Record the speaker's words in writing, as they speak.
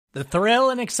The thrill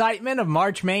and excitement of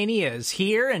March Mania is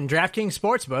here, and DraftKings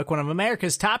Sportsbook, one of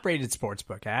America's top-rated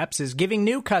sportsbook apps, is giving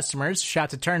new customers a shot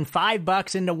to turn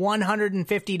 $5 into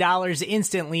 $150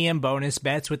 instantly in bonus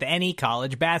bets with any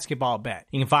college basketball bet.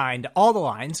 You can find all the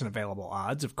lines and available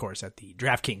odds, of course, at the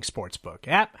DraftKings Sportsbook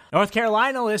app. North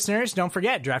Carolina listeners, don't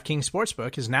forget, DraftKings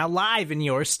Sportsbook is now live in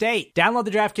your state. Download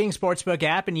the DraftKings Sportsbook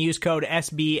app and use code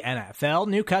SBNFL.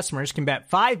 New customers can bet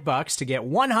 $5 to get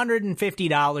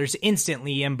 $150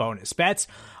 instantly in bonus bets,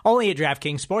 only at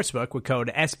DraftKings Sportsbook with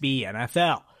code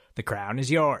SBNFL. The crown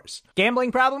is yours.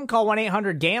 Gambling problem? Call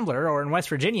 1-800-GAMBLER, or in West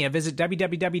Virginia, visit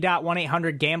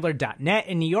www.1800gambler.net.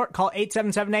 In New York, call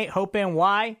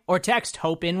 877-8-HOPE-NY or text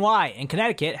HOPE-NY. In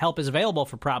Connecticut, help is available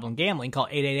for problem gambling. Call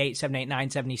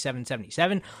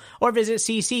 888-789-7777 or visit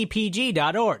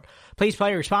ccpg.org. Please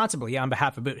play responsibly on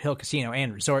behalf of Boot Hill Casino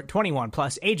and Resort. 21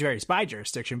 plus, age varies by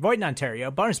jurisdiction. Void in Ontario.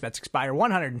 Bonus bets expire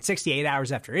 168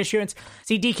 hours after issuance.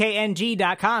 See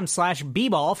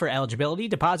dkng.com/bball for eligibility,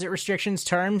 deposit restrictions,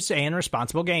 terms, and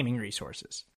responsible gaming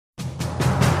resources.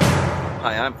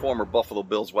 Hi, I'm former Buffalo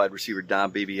Bills wide receiver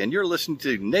Don Beebe, and you're listening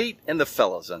to Nate and the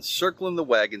Fellas on Circling the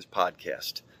Wagons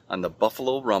podcast on the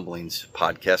Buffalo Rumblings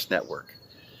Podcast Network.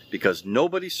 Because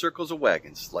nobody circles the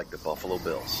wagons like the Buffalo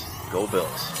Bills. Go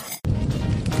Bills.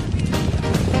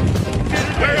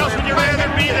 Where else would you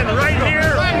rather be than right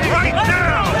here, right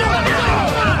now?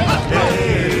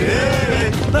 Hey,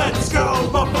 hey, let's go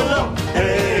Buffalo.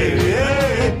 Hey,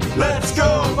 hey, let's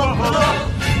go Buffalo.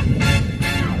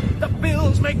 The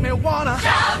Bills make me wanna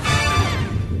shout.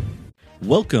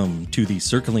 Welcome to the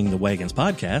Circling the Wagons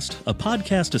podcast, a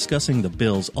podcast discussing the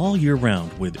Bills all year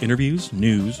round with interviews,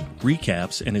 news,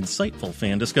 recaps, and insightful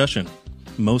fan discussion.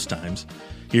 Most times.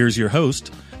 Here's your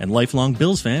host and lifelong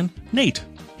Bills fan, Nate.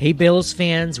 Hey Bills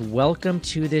fans, welcome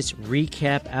to this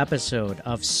recap episode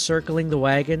of Circling the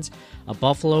Wagons, a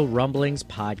Buffalo Rumblings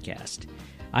podcast.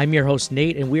 I'm your host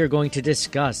Nate, and we are going to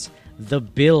discuss the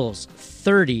Bills'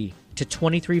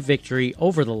 30-23 victory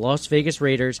over the Las Vegas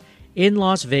Raiders in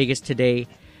Las Vegas today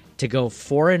to go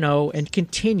 4-0 and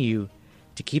continue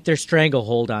to keep their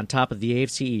stranglehold on top of the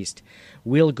AFC East.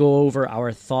 We'll go over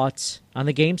our thoughts on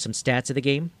the game, some stats of the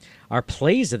game, our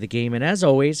plays of the game, and as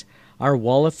always, our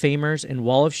Wall of Famers and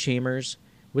Wall of Shamers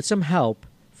with some help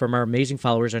from our amazing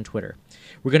followers on Twitter.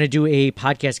 We're going to do a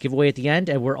podcast giveaway at the end,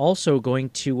 and we're also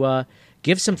going to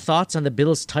give some thoughts on the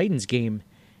Bills-Titans game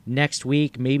next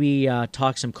week, maybe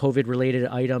talk some COVID-related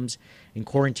items and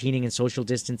quarantining and social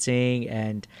distancing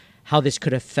and how this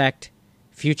could affect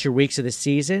future weeks of the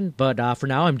season. But for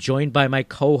now, I'm joined by my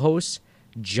co-hosts,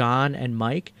 John and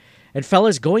Mike. And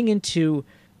fellas, going into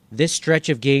this stretch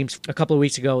of games a couple of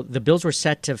weeks ago, the Bills were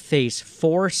set to face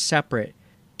four separate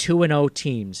 2-0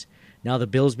 teams. Now, the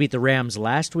Bills beat the Rams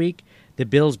last week, the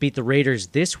Bills beat the Raiders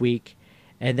this week,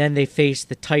 and then they faced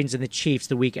the Titans and the Chiefs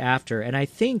the week after. And I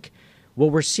think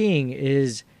what we're seeing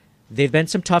is they've been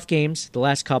some tough games, the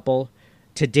last couple.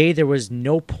 Today, there was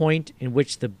no point in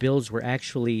which the Bills were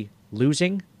actually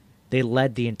losing. They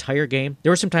led the entire game.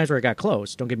 There were some times where it got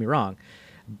close, don't get me wrong.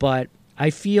 But I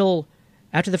feel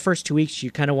after the first 2 weeks, you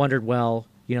kind of wondered, well,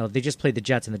 you know, they just played the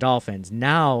Jets and the Dolphins.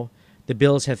 Now the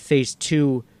Bills have faced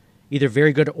two either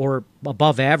very good or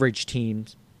above average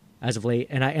teams as of late.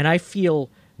 And I feel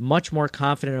much more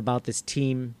confident about this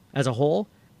team as a whole.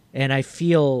 And I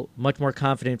feel much more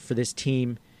confident for this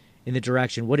team in the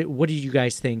direction. What do you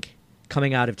guys think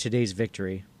coming out of today's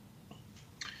victory?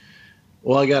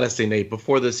 Well, I got to say, Nate,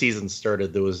 before the season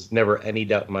started, there was never any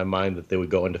doubt in my mind that they would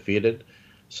go undefeated.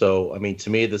 So, I mean, to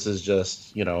me, this is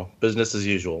just, business as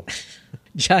usual.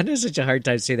 John has such a hard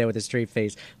time saying that with a straight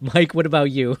face. Mike, what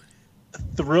about you?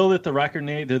 Thrilled at the record,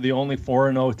 Nate. They're the only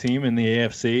 4-0 team in the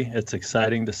AFC. It's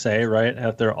exciting to say, right?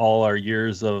 After all our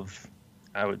years of,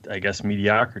 I guess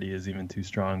mediocrity is even too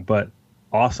strong. But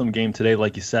awesome game today,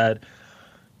 like you said.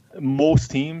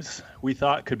 Most teams we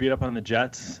thought could beat up on the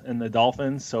Jets and the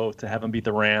Dolphins. So to have them beat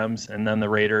the Rams and then the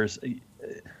Raiders,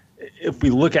 if we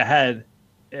look ahead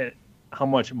at how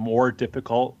much more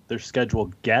difficult their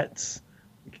schedule gets,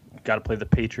 got to play the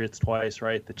Patriots twice,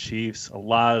 right? The Chiefs, a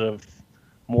lot of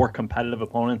more competitive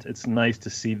opponents. It's nice to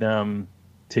see them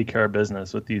take care of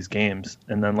business with these games.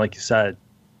 And then, like you said,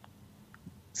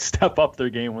 step up their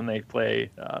game when they play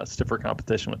stiffer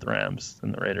competition with the Rams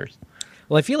and the Raiders.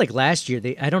 Well, I feel like last year,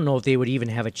 I don't know if they would even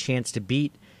have a chance to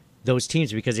beat those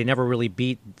teams because they never really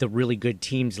beat the really good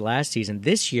teams last season.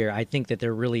 This year, I think that they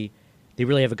really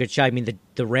have a good shot. I mean,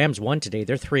 the Rams won today.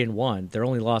 They're 3-1. Their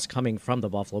only loss coming from the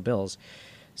Buffalo Bills.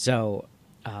 So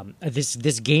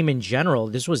this game in general,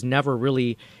 this was never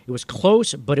really – it was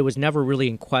close, but it was never really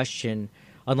in question,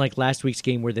 unlike last week's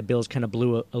game where the Bills kind of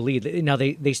blew a lead. Now,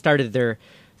 they started their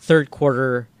third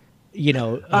quarter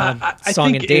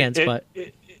song and dance. But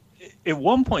at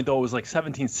one point, though, it was like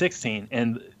 17-16,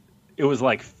 and it was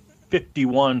like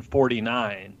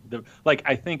 51-49.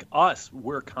 I think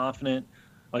we're confident,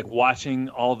 like watching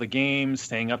all the games,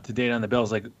 staying up to date on the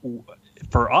Bills. Like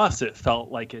for us, it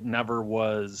felt like it never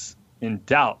was in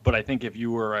doubt. But I think if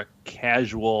you were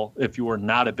if you were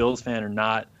not a Bills fan or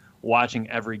not watching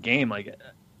every game, like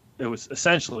it was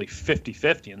essentially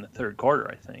 50-50 in the third quarter,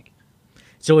 I think.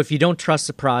 So if you don't trust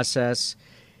the process,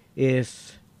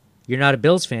 if you're not a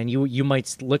Bills fan, you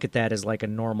might look at that as like a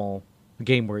normal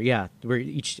game where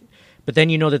but then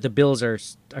you know that the Bills are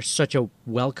such a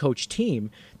well-coached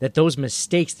team that those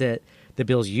mistakes that the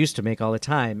Bills used to make all the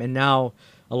time, and now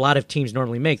a lot of teams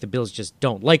normally make, the Bills just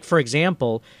don't. Like, for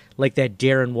example, like that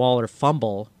Darren Waller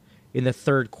fumble in the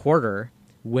third quarter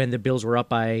when the Bills were up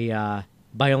by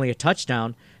only a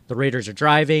touchdown. The Raiders are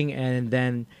driving, and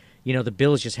then the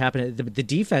Bills just happened. The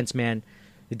defense, man,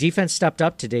 the defense stepped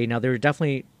up today. Now there were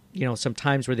definitely some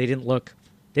times where they didn't look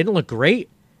great,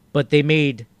 but they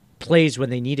made plays when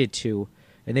they needed to,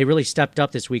 and they really stepped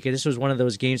up this week. And this was one of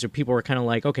those games where people were kind of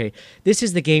like, okay, this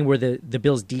is the game where the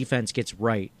Bills defense gets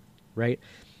right?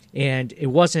 And it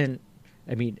wasn't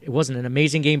an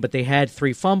amazing game, but they had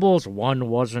 3 fumbles. One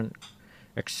wasn't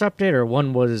accepted, or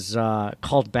one was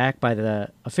called back by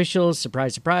the officials.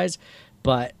 Surprise, surprise.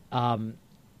 But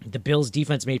the Bills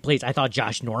defense made plays. I thought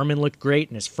Josh Norman looked great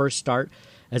in his first start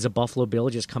as a Buffalo Bill,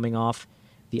 just coming off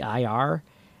the IR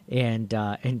and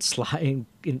sliding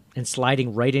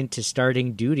right into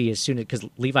starting duty as soon as, because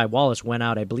Levi Wallace went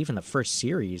out, I believe, in the first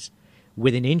series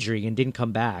with an injury and didn't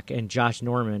come back. And Josh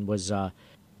Norman was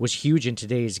huge in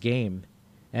today's game,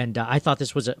 and I thought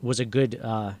this was a good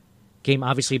game,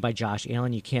 obviously, by Josh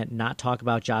Allen. You can't not talk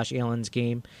about Josh Allen's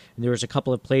game. And there was a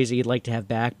couple of plays that you'd like to have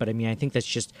back, but I mean, I think that's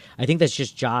just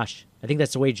Josh. I think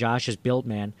that's the way Josh is built,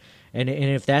 man. And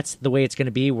if that's the way it's going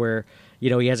to be, where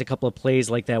he has a couple of plays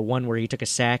like that one where he took a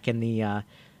sack and the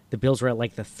Bills were at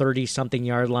like the 30-something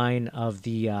yard line of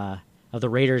the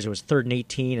Raiders. It was 3rd and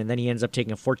 18, and then he ends up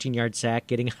taking a 14-yard sack,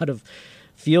 getting out of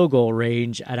field goal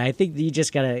range. And I think you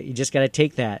just gotta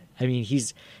take that. I mean,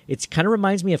 it kind of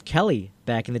reminds me of Kelly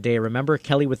back in the day. Remember,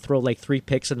 Kelly would throw like 3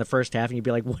 picks in the first half, and you'd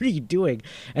be like, "What are you doing?"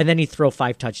 And then he'd throw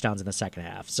 5 touchdowns in the second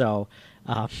half. So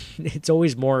it's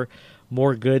always more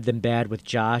good than bad with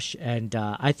Josh. And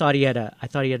I thought he had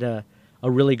a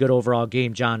really good overall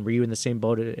game. John, were you in the same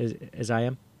boat as I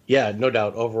am? Yeah, no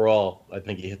doubt. Overall, I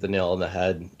think you hit the nail on the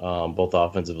head, both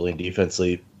offensively and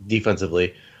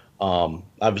defensively.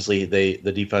 Obviously,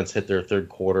 the defense hit their third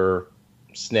quarter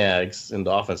snags, and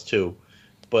the offense too.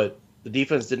 But the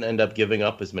defense didn't end up giving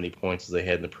up as many points as they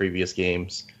had in the previous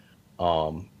games.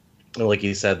 And like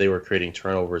you said, they were creating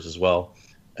turnovers as well.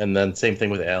 And then same thing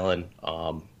with Allen.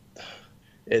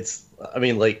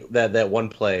 Like that one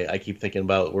play I keep thinking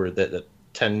about, where that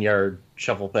 10-yard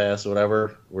shuffle pass or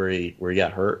whatever, where he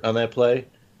got hurt on that play.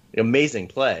 Amazing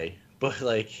play, but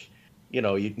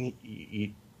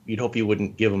you'd hope he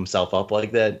wouldn't give himself up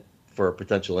like that for a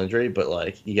potential injury. But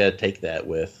you got to take that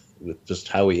with just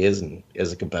how he is and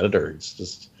as a competitor. It's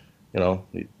just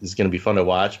it's going to be fun to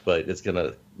watch, but it's going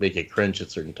to make you cringe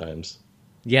at certain times.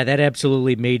 Yeah, that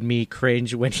absolutely made me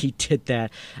cringe when he did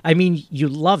that. I mean, you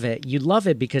love it. You love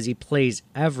it because he plays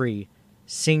every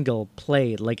single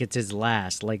play like it's his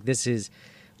last. This is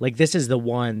the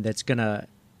one that's gonna,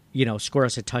 score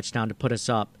us a touchdown to put us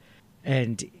up,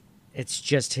 and it's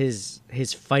just his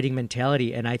fighting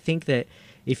mentality. And I think that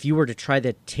if you were to try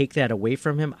to take that away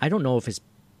from him, I don't know if his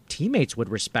teammates would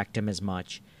respect him as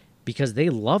much, because they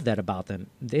love that about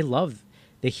them. They love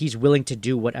that he's willing to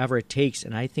do whatever it takes,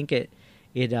 and I think it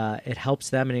helps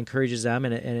them and encourages them,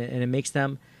 and it makes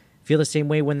them feel the same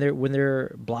way when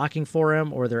they're blocking for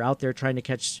him, or they're out there trying to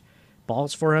catch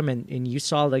balls for him. And you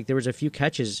saw there was a few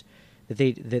catches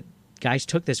that guys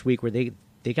took this week where they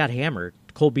got hammered.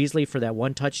 Cole Beasley for that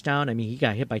one touchdown. I mean, he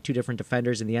got hit by 2 different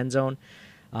defenders in the end zone.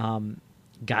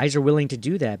 Guys are willing to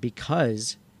do that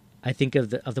because I think of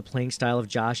the playing style of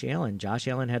Josh Allen. Josh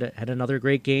Allen had another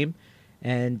great game,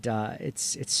 and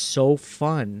it's so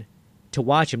fun to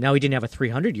watch him. Now, he didn't have a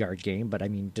 300-yard game, but I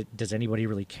mean, does anybody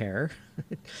really care?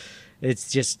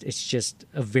 It's just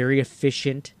a very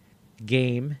efficient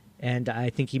game, and I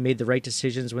think he made the right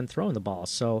decisions when throwing the ball.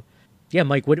 So, yeah,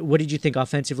 Mike, what did you think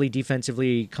offensively,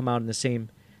 defensively, come out on the same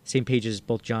page as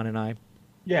both John and I?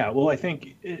 Yeah, well, I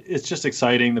think it's just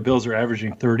exciting. The Bills are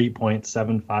averaging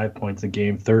 30.75 points a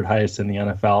game, 3rd highest in the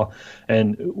NFL.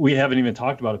 And we haven't even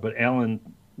talked about it, but Allen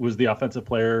was the offensive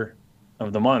player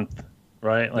of the month,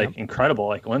 right?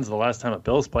 Incredible. When's the last time a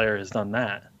Bills player has done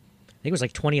that? think it was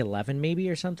like 2011 maybe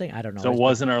or something. I don't know. So it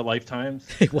wasn't our lifetimes.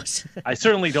 It was. I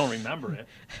certainly don't remember it.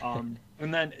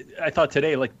 And then I thought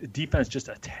today, like the defense just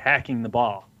attacking the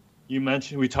ball.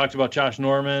 We talked about Josh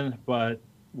Norman, but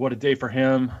what a day for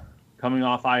him coming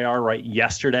off IR right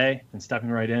yesterday and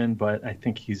stepping right in. But I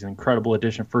think he's an incredible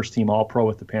addition. First team All-Pro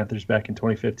with the Panthers back in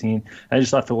 2015. I just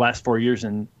thought the last 4 years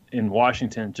in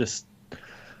Washington, just,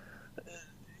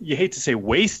 you hate to say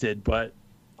wasted, but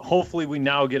hopefully we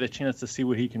now get a chance to see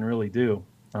what he can really do.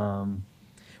 Well,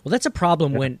 that's a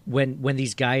problem when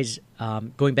these guys,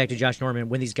 going back to Josh Norman,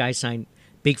 when these guys sign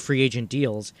big free agent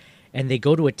deals and they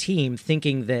go to a team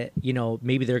thinking that,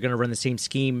 maybe they're going to run the same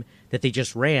scheme that they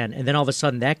just ran, and then all of a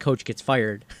sudden that coach gets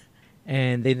fired,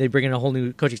 and they bring in a whole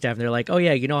new coaching staff, and they're like, oh,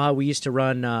 yeah, you know how we used to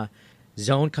run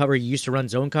zone cover? You used to run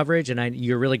zone coverage, and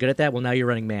you're really good at that? Well, now you're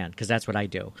running man, because that's what I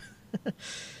do.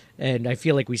 And I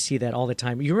feel like we see that all the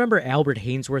time. You remember Albert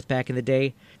Hainsworth back in the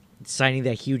day signing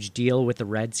that huge deal with the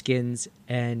Redskins,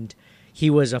 and he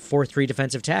was a 4-3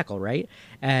 defensive tackle, right?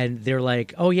 And they're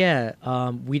like, oh, yeah,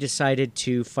 we decided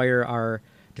to fire our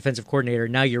defensive coordinator.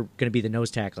 Now you're going to be the nose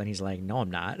tackle. And he's like, no,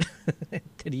 I'm not.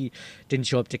 And he didn't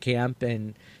show up to camp.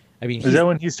 And I mean, is that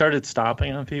when he started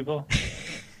stomping on people?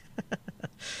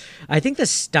 I think the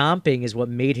stomping is what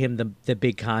made him the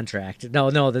big contract.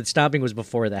 No, the stomping was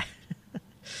before that.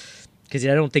 Because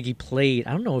I don't think he played.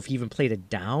 I don't know if he even played a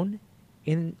down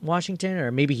in Washington,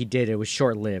 or maybe he did. It was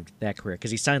short-lived, that career,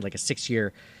 because he signed like a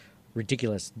 6-year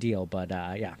ridiculous deal. But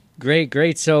yeah,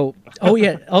 great. So,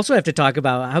 also have to talk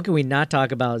about, how can we not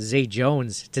talk about Zay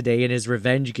Jones today in his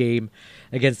revenge game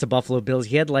against the Buffalo Bills?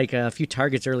 He had like a few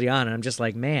targets early on, and I'm just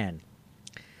like, man,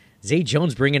 Zay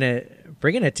Jones bringing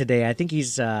it today. I think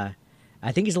he's a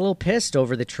little pissed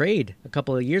over the trade a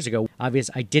couple of years ago.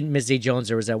 Obviously, I didn't miss Zay Jones.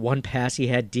 There was that one pass he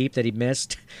had deep that he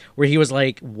missed where he was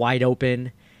like wide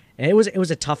open. And it was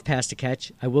a tough pass to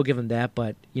catch. I will give him that,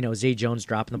 but Zay Jones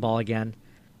dropping the ball again.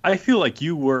 I feel like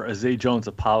you were a Zay Jones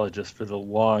apologist for the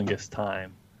longest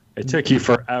time. It took you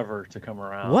forever to come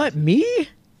around. What, me?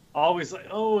 Always like,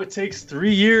 it takes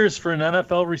 3 years for an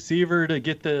NFL receiver to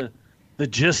get the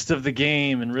gist of the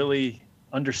game and really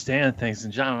understand things.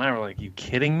 And John and I were like, you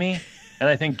kidding me? And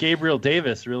I think Gabriel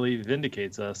Davis really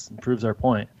vindicates us and proves our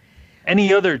point.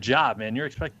 Any other job, man, you're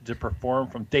expected to perform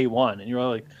from day one. And you're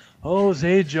like, oh,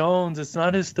 Zay Jones, it's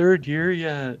not his third year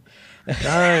yet.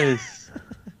 Guys.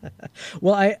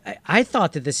 Well, I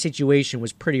thought that the situation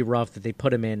was pretty rough that they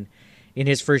put him in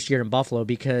his first year in Buffalo,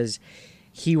 because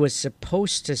he was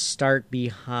supposed to start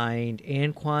behind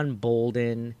Anquan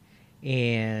Bolden,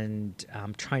 and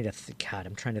I'm trying to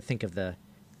think of the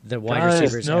wide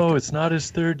receivers. No, after. It's not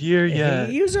his third year yet.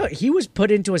 He was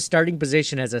put into a starting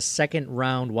position as a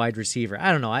second-round wide receiver.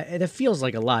 I don't know. That feels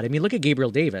like a lot. I mean, look at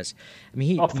Gabriel Davis. I mean,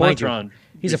 he's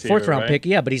a fourth-round pick,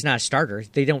 yeah, but he's not a starter.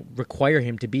 They don't require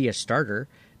him to be a starter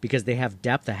because they have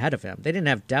depth ahead of him. They didn't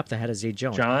have depth ahead of Zay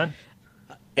Jones. John?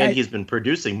 And he's been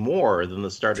producing more than the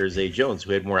starter Zay Jones,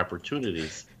 who had more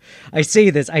opportunities. I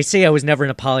say I was never an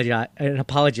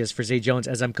apologist for Zay Jones,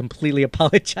 as I'm completely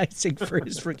apologizing for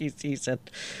his rookie season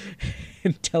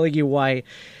and telling you why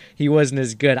he wasn't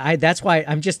as good. That's why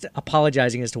I'm just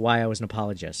apologizing as to why I was an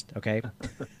apologist. Okay,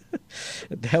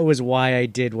 that was why I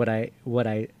did what I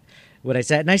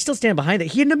said, and I still stand behind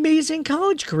it. He had an amazing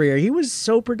college career. He was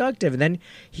so productive, and then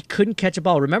he couldn't catch a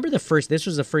ball. Remember this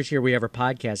was the first year we ever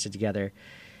podcasted together.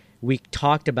 We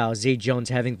talked about Zay Jones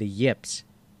having the yips.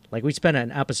 Like, we spent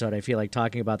an episode, I feel like,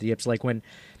 talking about the yips. Like, when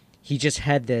he just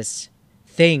had this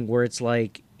thing where it's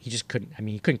like he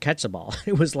couldn't catch the ball.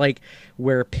 It was like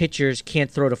where pitchers can't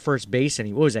throw to first base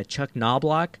anymore. What was that, Chuck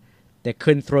Knobloch, that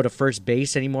couldn't throw to first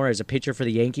base anymore as a pitcher for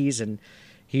the Yankees, and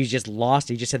he just lost.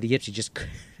 He just had the yips. It's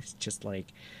just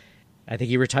like, I think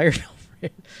he retired over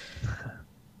it.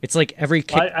 It's like every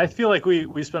kid. I feel like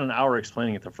we spent an hour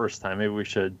explaining it the first time. Maybe we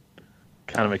should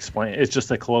kind of explain. It's just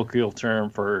a colloquial term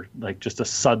for like just a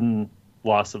sudden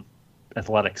loss of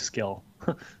athletic skill.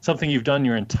 Something you've done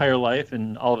your entire life,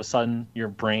 and all of a sudden your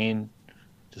brain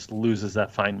just loses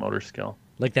that fine motor skill.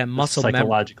 Like that muscle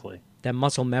psychologically. That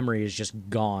muscle memory is just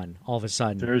gone all of a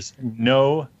sudden. There's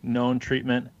no known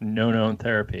treatment, no known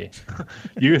therapy.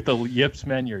 You get the yips,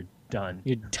 man, you're done.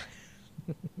 You're done.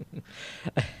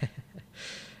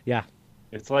 Yeah.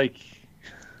 It's like,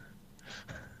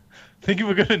 think of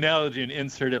a good analogy and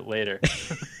insert it later.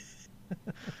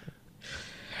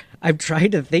 I'm trying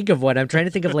to think of one. I'm trying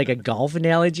to think of like a golf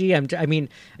analogy. I mean,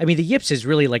 the yips is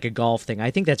really like a golf thing.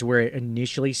 I think that's where it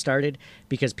initially started,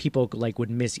 because people like would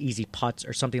miss easy putts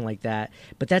or something like that.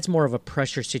 But that's more of a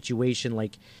pressure situation.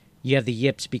 Like, you have the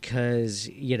yips because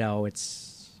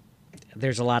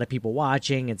there's a lot of people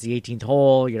watching. It's the 18th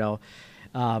hole.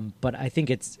 But I think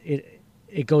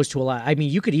it goes to a lot. I mean,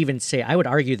 you could even say, I would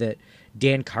argue that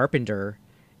Dan Carpenter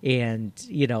and,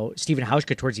 Stephen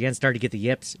Hauschka towards the end started to get the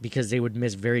yips because they would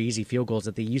miss very easy field goals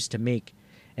that they used to make.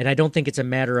 And I don't think it's a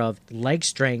matter of leg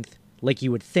strength like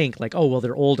you would think, like, oh, well,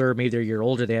 they're older, maybe they're a year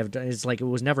older. It's like it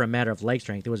was never a matter of leg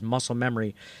strength. It was muscle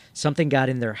memory. Something got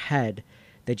in their head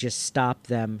that just stopped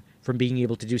them from being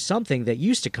able to do something that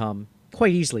used to come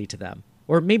quite easily to them.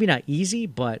 Or maybe not easy,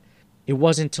 but it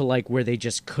wasn't to like where they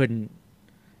just couldn't,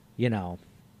 it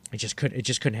just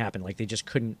couldn't happen. Like they just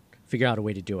couldn't figure out a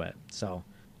way to do it. So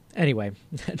anyway,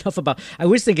 enough about. I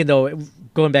was thinking though,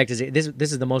 going back to Zay, this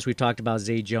is the most we've talked about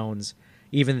Zay Jones,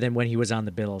 even than when he was on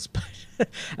the Bills. But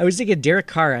I was thinking Derek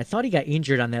Carr. I thought he got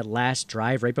injured on that last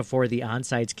drive right before the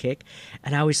onside kick,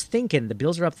 and I was thinking the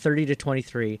Bills are up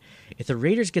 30-23. If the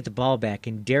Raiders get the ball back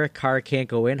and Derek Carr can't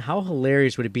go in, how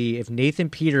hilarious would it be if Nathan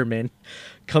Peterman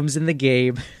comes in the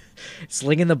game,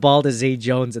 slinging the ball to Zay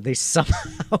Jones, and they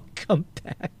somehow come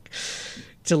back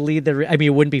to lead the. I mean,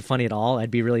 it wouldn't be funny at all.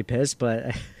 I'd be really pissed,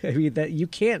 but I mean that you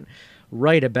can't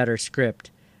write a better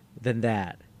script than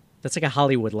that. That's like a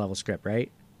Hollywood level script,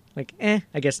 right? Like, I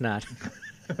guess not.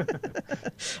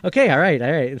 Okay, all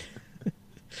right.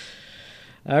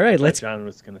 All right, let's. John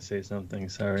was going to say something.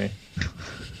 Sorry.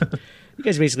 You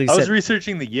guys basically. I was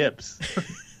researching the yips.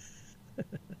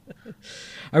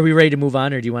 Are we ready to move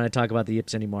on, or do you want to talk about the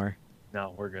yips anymore?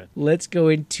 No, we're good. Let's go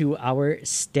into our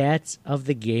stats of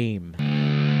the game.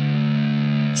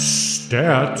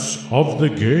 Stats of the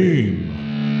game.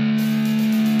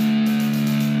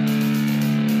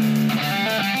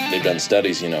 They've done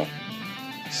studies,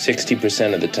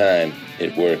 60% of the time,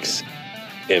 it works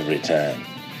every time.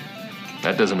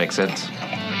 That doesn't make sense.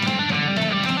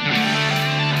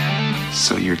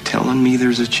 So you're telling me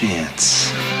there's a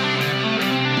chance?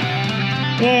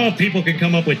 Oh, people can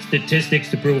come up with statistics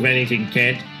to prove anything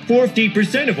can't.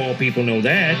 40% of all people know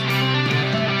that.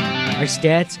 Our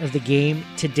stats of the game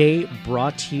today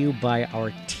brought to you by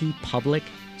our TeePublic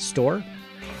store.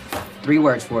 3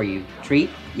 words for you. Treat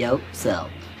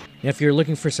yourself. Now, if you're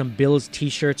looking for some Bills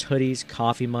t-shirts, hoodies,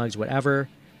 coffee mugs, whatever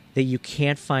that you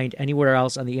can't find anywhere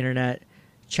else on the internet,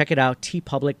 check it out,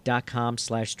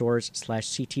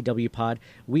 teepublic.com/stores/CTWpod.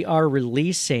 We are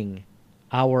releasing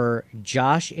our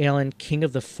Josh Allen King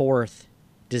of the Fourth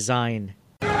design.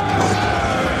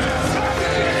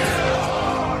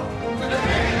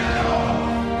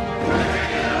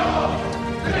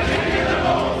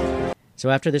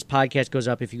 So after this podcast goes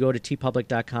up, if you go to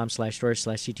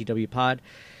teepublic.com/stores/CTWpod,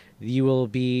 there will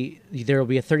be a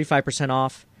 35%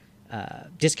 off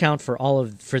discount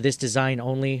for this design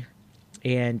only,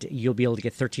 and you'll be able to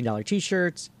get $13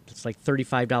 t-shirts. It's like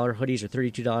 $35 hoodies or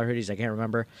 $32 hoodies. I can't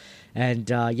remember.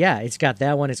 And it's got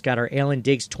that one. It's got our Allen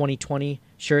Diggs 2020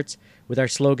 shirts with our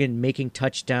slogan, "Making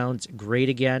Touchdowns Great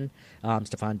Again."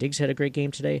 Stephon Diggs had a great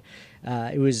game today.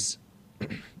 It's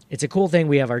a cool thing.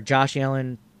 We have our Josh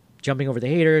Allen jumping over the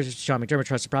haters, Sean McDermott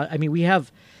trust the process. I mean,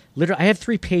 I have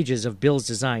 3 pages of Bills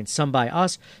designs, some by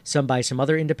us, some by some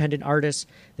other independent artists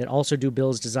that also do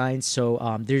Bills designs.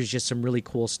 So there's just some really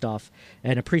cool stuff,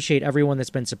 and appreciate everyone that's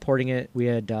been supporting it. We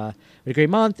had a great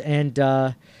month, and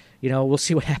we'll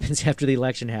see what happens after the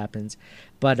election happens.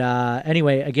 But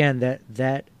anyway, again,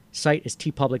 that site is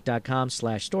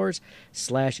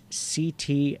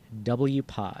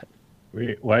teepublic.com/stores/CTWpod.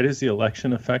 Wait, why does the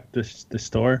election affect the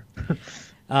store?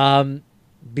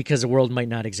 Because the world might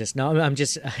not exist. No, I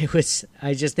was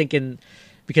just thinking,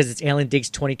 because it's Allen Diggs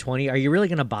 2020. Are you really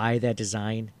going to buy that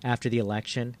design after the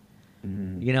election?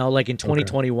 Like in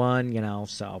 2021. Okay.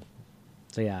 So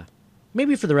yeah,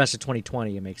 maybe for the rest of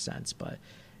 2020 it makes sense, but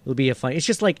it'll be it's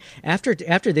just like after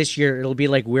this year, it'll be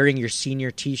like wearing your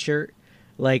senior T-shirt.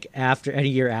 Like after any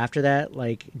year after that,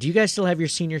 like, do you guys still have your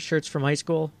senior shirts from high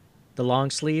school, the long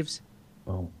sleeves?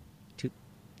 Oh,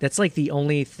 that's like the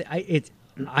only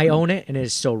I own it, and it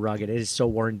is so rugged. It is so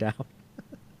worn down.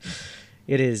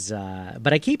 It is,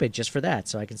 but I keep it just for that,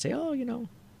 so I can say,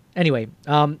 Anyway,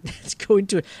 let's go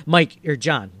into it. Mike or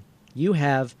John, you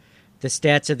have the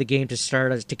stats of the game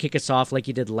to kick us off like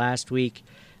you did last week.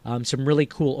 Some really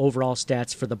cool overall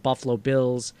stats for the Buffalo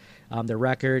Bills, their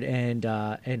record,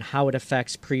 and how it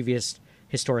affects previous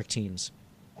historic teams.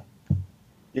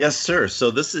 Yes, sir. So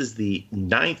this is the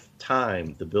 9th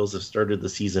time the Bills have started the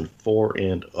season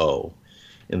 4-0.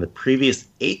 In the previous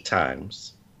 8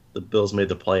 times, the Bills made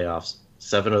the playoffs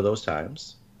 7 of those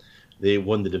times. They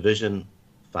won the division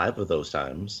 5 of those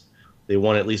times. They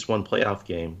won at least one playoff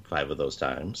game 5 of those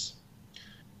times.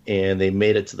 And they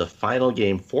made it to the final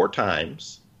game 4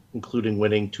 times, including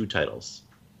winning 2 titles.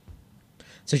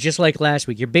 So just like last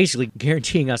week, you're basically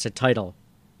guaranteeing us a title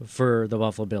for the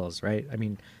Buffalo Bills, right? I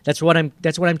mean, that's what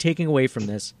I'm taking away from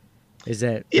this. Is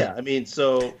that yeah? I mean,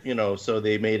 so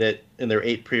they made it in their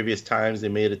 8 previous times. They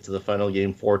made it to the final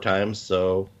game 4 times.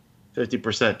 So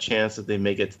 50% chance that they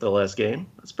make it to the last game.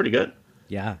 That's pretty good.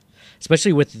 Yeah,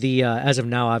 especially with the as of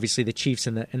now, obviously the Chiefs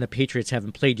and the Patriots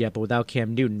haven't played yet, but without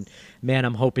Cam Newton, man,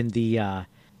 I'm hoping the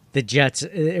Jets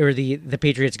or the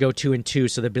Patriots go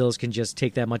 2-2, so the Bills can just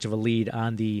take that much of a lead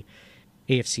on the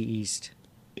AFC East.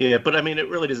 Yeah, but I mean, it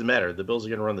really doesn't matter. The Bills are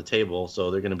going to run the table,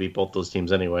 so they're going to beat both those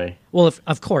teams anyway. Well,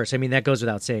 of course. I mean, that goes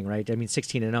without saying, right? I mean,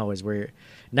 16-0 is where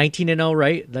 19-0,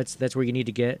 right? That's where you need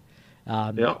to get.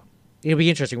 Yeah. It'll be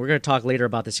interesting. We're going to talk later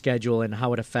about the schedule and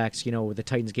how it affects, the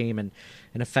Titans game and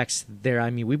affects their. I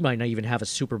mean, we might not even have a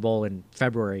Super Bowl in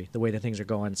February the way that things are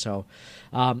going. So,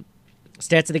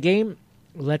 stats of the game.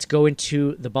 Let's go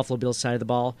into the Buffalo Bills side of the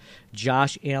ball.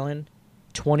 Josh Allen,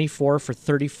 24 for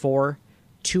 34.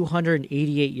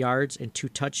 288 yards and 2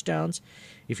 touchdowns.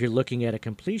 If you're looking at a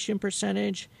completion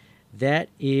percentage, that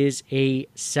is a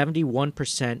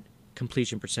 71%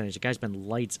 completion percentage. The guy's been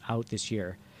lights out this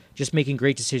year, just making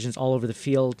great decisions all over the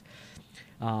field.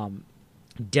 Josh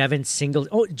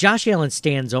Allen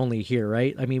stands only here,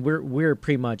 right? I mean,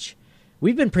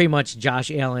 we've been pretty much Josh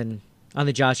Allen on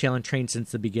the Josh Allen train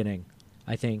since the beginning,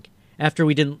 I think. After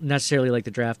we didn't necessarily like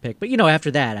the draft pick, but after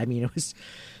that, I mean, it was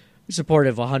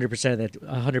supportive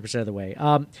 100% of the way.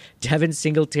 Devin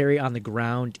Singletary on the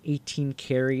ground, 18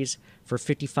 carries for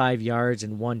 55 yards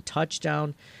and 1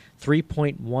 touchdown,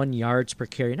 3.1 yards per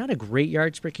carry. Not a great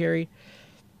yards per carry.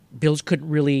 Bills couldn't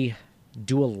really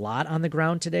do a lot on the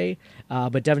ground today,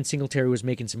 but Devin Singletary was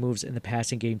making some moves in the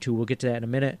passing game too. We'll get to that in a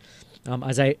minute.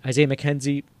 Isaiah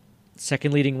McKenzie,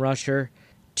 second leading rusher,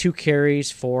 2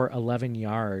 carries for 11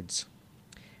 yards.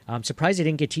 I'm surprised they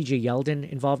didn't get TJ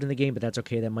Yeldon involved in the game, but that's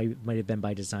okay. That might have been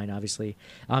by design, obviously.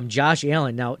 Josh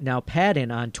Allen. Now Padden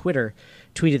on Twitter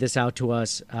tweeted this out to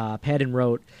us. Padden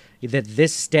wrote that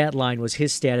this stat line was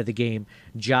his stat of the game.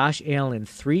 Josh Allen,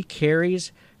 3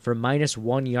 carries for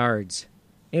 -1 yards.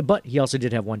 But he also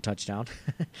did have 1 touchdown.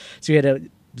 So he had a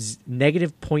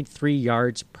negative 0.3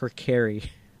 yards per carry.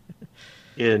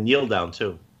 Yeah, kneel down,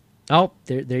 too. Oh,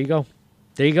 there you go.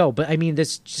 There you go. But, I mean,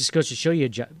 this just goes to show you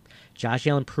Josh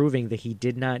Allen proving that he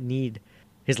did not need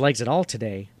his legs at all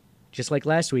today, just like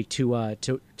last week, to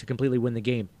completely win the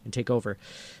game and take over.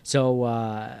 So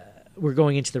we're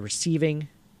going into the receiving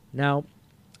now.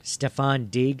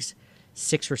 Stephon Diggs,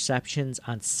 6 receptions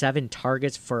on 7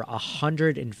 targets for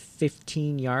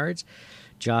 115 yards.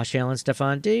 Josh Allen,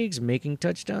 Stephon Diggs making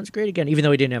touchdowns great again, even though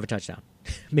he didn't have a touchdown.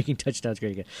 Making touchdowns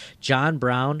great again. John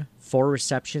Brown, 4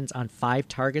 receptions on 5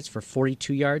 targets for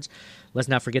 42 yards. Let's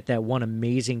not forget that one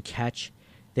amazing catch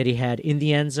that he had in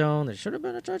the end zone. There should have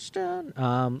been a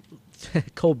touchdown.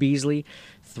 Cole Beasley,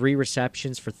 3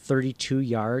 receptions for 32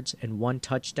 yards and 1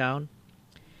 touchdown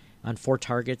on 4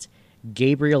 targets.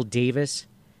 Gabriel Davis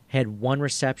had 1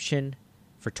 reception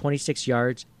for 26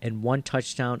 yards and 1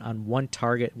 touchdown on 1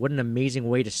 target. What an amazing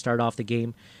way to start off the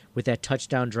game with that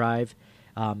touchdown drive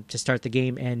to start the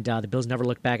game, and the Bills never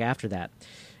looked back after that.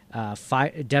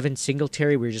 Devin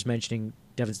Singletary, we were just mentioning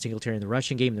Devin Singletary in the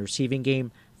rushing game, the receiving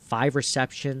game, 5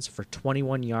 receptions for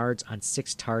 21 yards on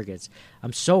 6 targets.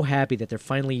 I'm so happy that they're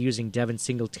finally using Devin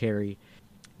Singletary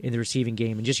in the receiving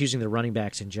game and just using the running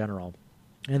backs in general.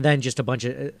 And then just a bunch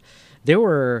of... there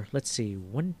were, let's see,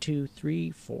 1, 2,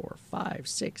 3, 4, 5,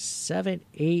 6, 7,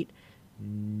 8,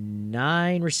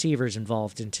 9 receivers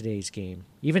involved in today's game.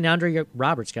 Even Andre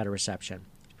Roberts got a reception.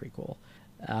 It's pretty cool.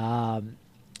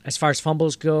 As far as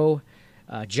fumbles go,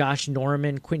 Josh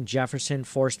Norman, Quentin Jefferson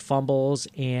forced fumbles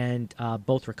and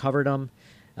both recovered them.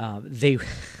 They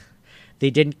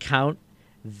didn't count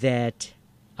that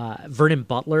Vernon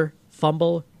Butler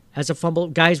fumble as a fumble.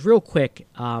 Guys, real quick,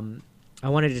 I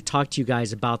wanted to talk to you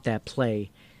guys about that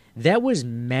play. That was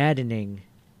maddening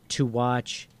to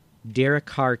watch Derek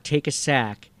Carr take a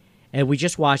sack, and we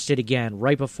just watched it again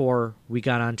right before we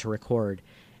got on to record.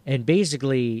 And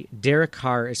basically, Derek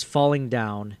Carr is falling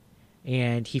down,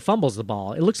 and he fumbles the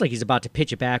ball. It looks like he's about to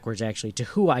pitch it backwards, actually, to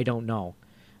who I don't know.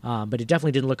 But it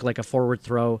definitely didn't look like a forward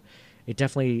throw. It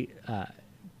definitely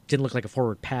didn't look like a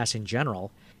forward pass in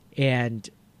general. And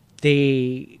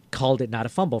they called it not a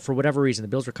fumble for whatever reason. The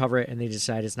Bills recover it, and they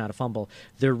decide it's not a fumble.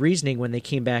 Their reasoning when they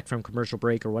came back from commercial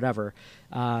break or whatever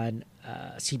on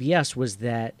CBS was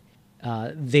that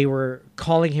they were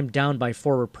calling him down by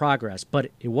forward progress,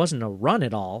 but it wasn't a run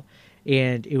at all,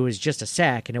 and it was just a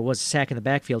sack, and it was a sack in the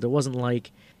backfield. It wasn't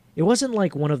like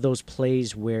one of those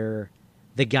plays where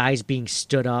the guy's being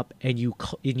stood up and you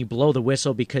blow the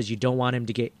whistle because you don't want him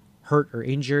to get hurt or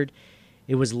injured.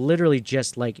 It was literally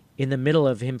just like in the middle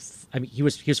of him. I mean, he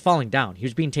was falling down. He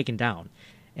was being taken down,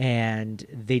 and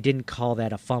they didn't call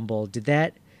that a fumble. Did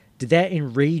that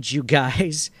enrage you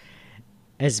guys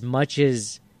as much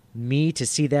as me to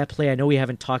see that play? I know we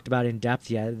haven't talked about it in depth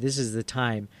yet. This is the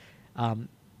time.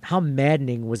 How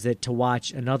maddening was it to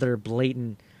watch another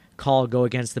blatant call go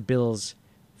against the Bills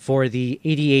for the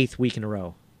 88th week in a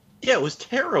row? Yeah, it was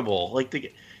terrible.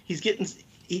 Like he's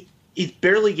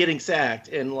barely getting sacked,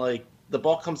 and like the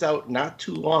ball comes out not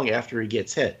too long after he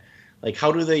gets hit. Like,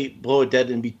 how do they blow it dead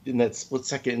in that split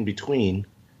second in between?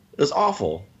 It was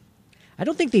awful. I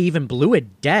don't think they even blew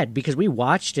it dead because we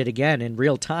watched it again in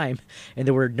real time, and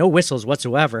there were no whistles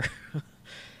whatsoever.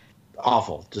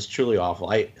 Awful, just truly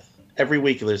awful. Every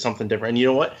week there's something different. And you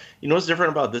know what? You know what's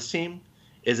different about this team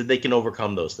is that they can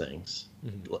overcome those things,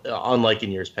 unlike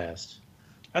in years past.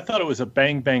 I thought it was a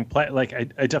bang play. Like I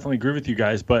definitely agree with you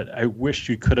guys, but I wish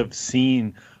you could have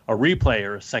seen a replay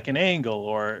or a second angle.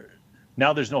 Or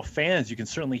now there's no fans, you can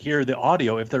certainly hear the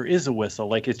audio if there is a whistle.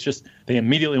 Like it's just they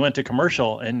immediately went to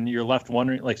commercial, and you're left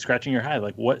wondering, like scratching your head,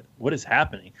 like what is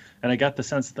happening? And I got the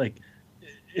sense like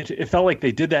it felt like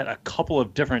they did that a couple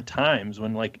of different times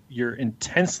when like you're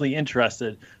intensely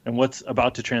interested in what's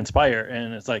about to transpire,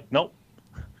 and it's like nope.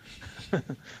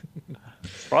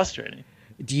 It's frustrating.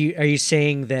 Are you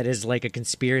saying that is like a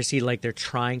conspiracy? Like they're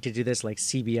trying to do this? Like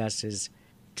CBS is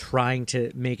trying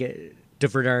to make it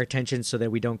divert our attention so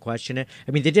that we don't question it?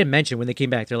 I mean, they did mention when they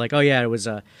came back, they're like, "Oh yeah, it was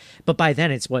a," but by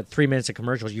then it's 3 minutes of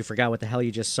commercials. You forgot what the hell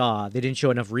you just saw. They didn't show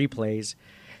enough replays.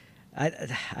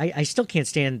 I still can't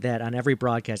stand that on every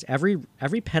broadcast.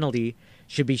 Every penalty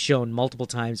should be shown multiple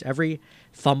times. Every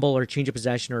fumble or change of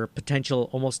possession or potential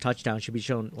almost touchdown should be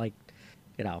shown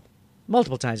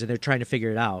multiple times, and they're trying to figure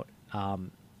it out.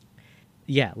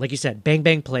 Yeah, like you said,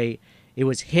 bang play. It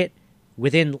was hit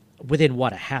within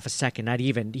what, a half a second, not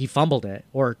even. He fumbled it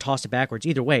or tossed it backwards.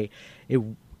 Either way, it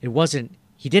wasn't.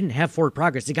 He didn't have forward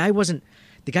progress. The guy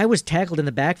was tackled in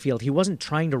the backfield. He wasn't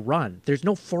trying to run. There's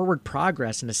no forward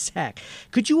progress in a sack.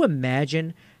 Could you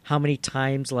imagine how many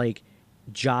times like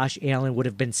Josh Allen would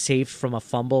have been saved from a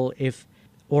fumble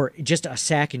or just a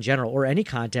sack in general, or any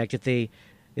contact if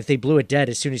they blew it dead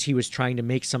as soon as he was trying to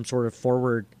make some sort of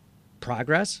forward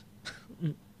progress?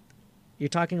 You're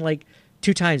talking like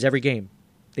 2 times every game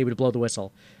they would blow the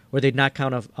whistle, or they'd not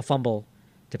count a fumble,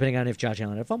 depending on if Josh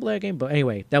Allen had a fumble that game. But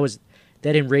anyway,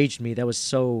 that enraged me. That was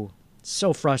so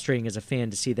frustrating as a fan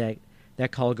to see that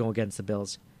call go against the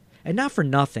Bills. And not for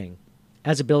nothing,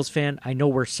 as a Bills fan, I know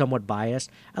we're somewhat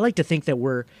biased. I like to think that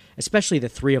we're, especially the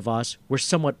three of us, we're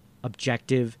somewhat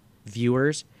objective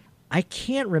viewers. I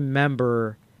can't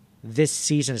remember this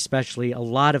season especially a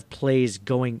lot of plays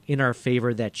going in our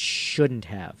favor that shouldn't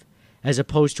have, as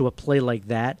opposed to a play like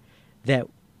that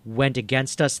went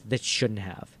against us that shouldn't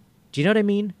have. Do you know what I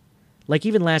mean? Like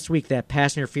even last week, that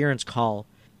pass interference call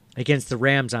against the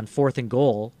Rams on 4th and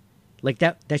goal, like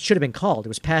that should have been called. It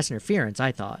was pass interference,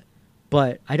 I thought.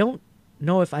 But I don't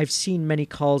know if I've seen many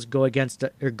calls go against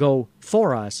or go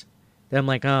for us that I'm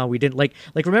like, oh, we didn't like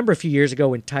remember a few years ago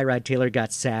when Tyrod Taylor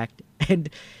got sacked, and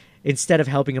instead of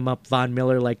helping him up, Von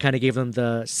Miller like kind of gave him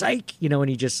the psych, and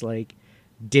he just like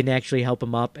didn't actually help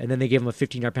him up, and then they gave him a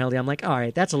 15-yard penalty. I'm like, all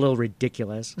right, that's a little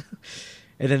ridiculous.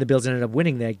 And then the Bills ended up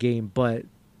winning that game. But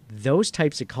those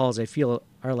types of calls, I feel,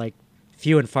 are like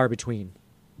few and far between.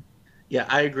 Yeah,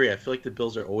 I agree. I feel like the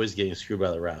Bills are always getting screwed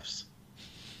by the refs.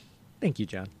 Thank you,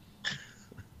 John.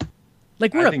 I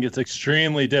think it's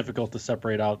extremely difficult to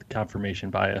separate out the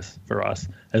confirmation bias for us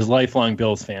as lifelong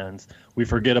Bills fans. We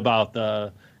forget about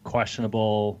the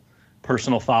questionable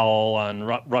personal foul on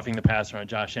roughing the passer on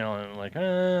Josh Allen. I'm like,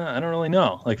 I don't really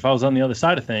know. Like if I was on the other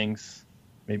side of things,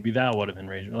 maybe that would have been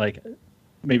raised. Like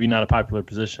maybe not a popular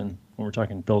position when we're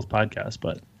talking Bills podcast,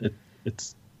 but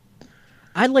it's.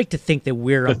 I like to think that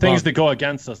we're the things that go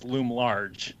against us loom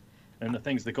large, and the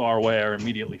things that go our way are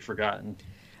immediately forgotten.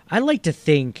 I like to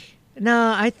think.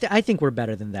 No, I think we're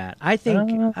better than that. I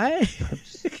think I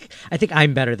think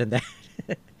I'm better than that.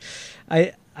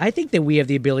 I think that we have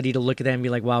the ability to look at that and be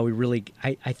like, wow,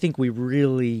 I think we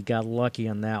really got lucky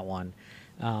on that one.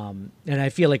 And I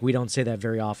feel like we don't say that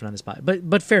very often on this podcast.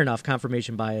 But fair enough,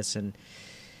 confirmation bias and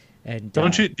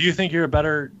do you think you're a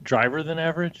better driver than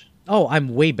average? Oh,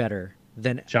 I'm way better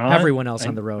than John, everyone else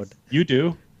on the road. You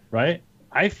do, right?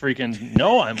 I freaking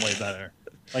know I'm way better.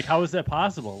 Like, how is that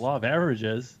possible? Law of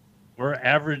averages. We're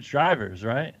average drivers,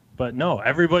 right? But no,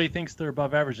 everybody thinks they're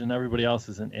above average and everybody else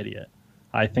is an idiot.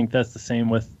 I think that's the same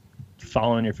with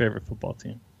following your favorite football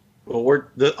team. Well,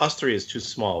 us three is too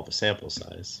small of a sample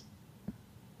size.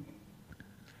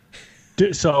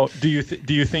 So do you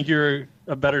think you're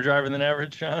a better driver than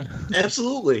average, John?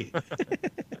 Absolutely.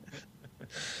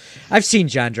 I've seen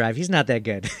John drive. He's not that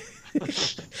good.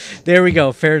 There we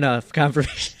go. Fair enough.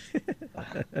 Confirmation.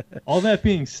 All that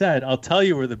being said, I'll tell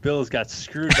you where the Bills got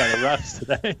screwed by the refs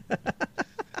today.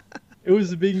 It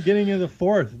was the beginning of the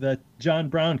fourth, that John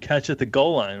Brown catch at the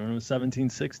goal line when it was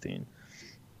 17-16,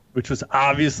 which was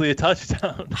obviously a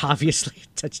touchdown. Obviously,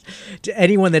 to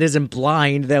anyone that isn't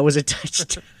blind, that was a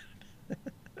touchdown.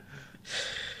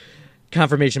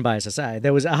 Confirmation bias aside,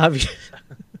 that was obvious.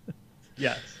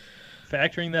 Yes.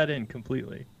 Factoring that in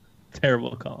completely.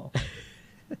 Terrible call.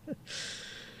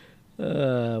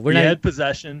 We had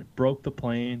possession, broke the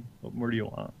plane. What more do you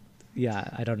want? Yeah,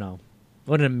 I don't know.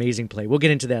 What an amazing play. We'll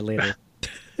get into that later.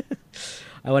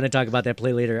 I want to talk about that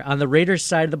play later. On the Raiders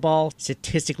side of the ball,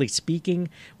 statistically speaking,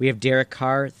 we have Derek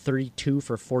Carr, 32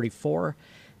 for 44,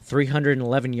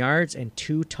 311 yards, and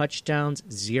 2 touchdowns,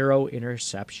 0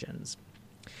 interceptions.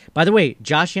 By the way,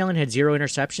 Josh Allen had 0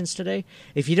 interceptions today.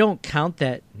 If you don't count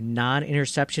that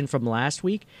non-interception from last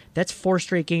week, that's 4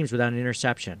 straight games without an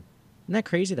interception. Isn't that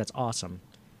crazy? That's awesome.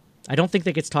 I don't think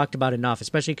that gets talked about enough,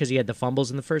 especially because he had the fumbles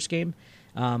in the first game.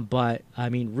 But, I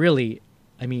mean, really,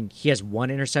 he has 1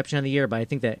 interception on the year, but I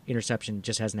think that interception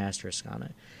just has an asterisk on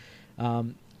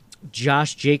it.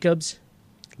 Josh Jacobs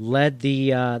led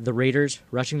the Raiders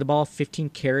rushing the ball, 15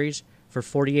 carries for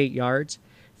 48 yards,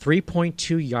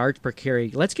 3.2 yards per carry.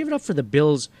 Let's give it up for the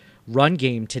Bills' run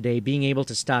game today, being able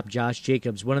to stop Josh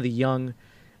Jacobs, one of the young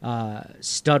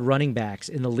stud running backs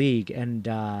in the league, and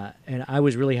I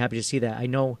was really happy to see that. I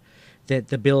know that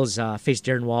the Bills faced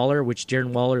Darren Waller, which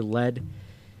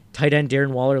tight end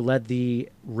Darren Waller led the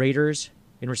Raiders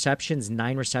in receptions,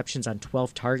 9 receptions on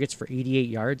 12 targets for 88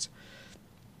 yards.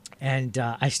 And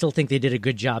I still think they did a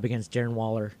good job against Darren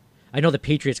Waller. I know the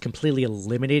Patriots completely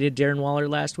eliminated Darren Waller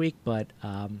last week, but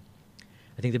I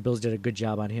think the Bills did a good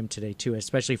job on him today too,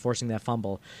 especially forcing that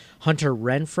fumble. Hunter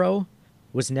Renfrow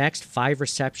was next, 5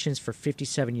 receptions for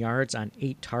 57 yards on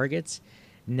 8 targets.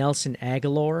 Nelson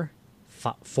Aguilar,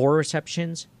 4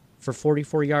 receptions for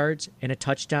 44 yards and a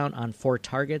touchdown on 4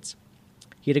 targets.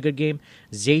 He had a good game.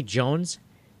 Zay Jones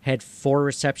had 4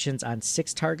 receptions on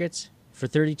 6 targets for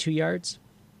 32 yards,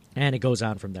 and it goes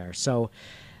on from there. So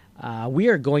we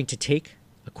are going to take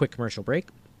a quick commercial break.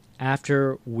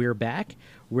 After we're back,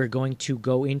 we're going to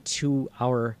go into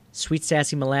our Sweet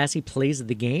Sassy Molassy plays of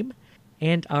the game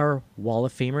and our Wall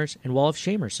of Famers and Wall of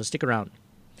Shamers. So stick around.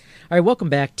 All right, welcome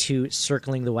back to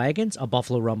Circling the Wagons, a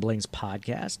Buffalo Rumblings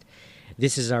podcast.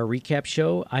 This is our recap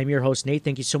show. I'm your host, Nate.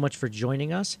 Thank you so much for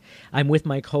joining us. I'm with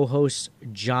my co-hosts,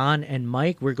 John and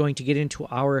Mike. We're going to get into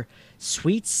our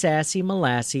Sweet Sassy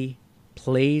Molassy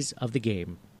plays of the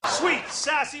game. Sweet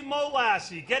Sassy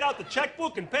Molassy. Get out the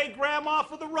checkbook and pay Grandma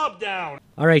for the rubdown.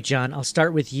 All right, John, I'll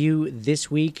start with you this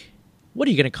week. What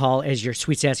are you going to call as your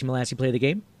Sweet Sassy Molassy play of the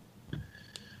game?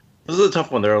 This is a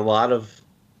tough one. There are a lot of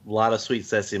Sweet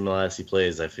Sassy Molassy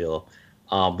plays, I feel.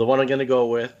 The one I'm going to go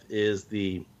with is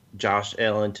the Josh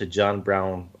Allen to John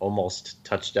Brown almost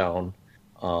touchdown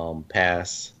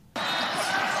pass.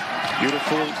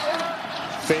 Beautiful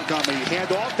fake on the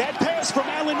handoff. That pass from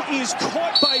Allen is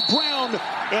caught by Brown,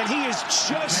 and he is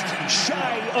just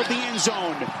shy of the end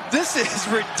zone. This is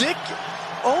ridiculous.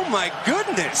 Oh, my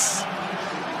goodness.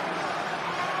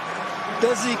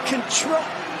 Does he control?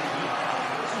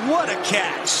 What a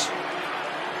catch.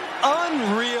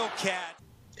 Unreal catch.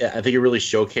 Yeah, I think it really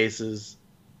showcases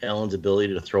Allen's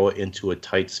ability to throw it into a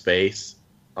tight space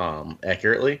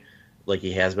accurately, like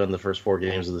he has been the first 4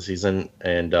 games of the season,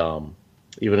 and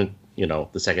even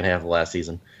the second half of last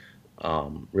season.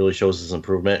 Really shows his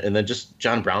improvement. And then just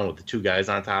John Brown with the 2 guys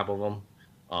on top of him,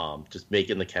 just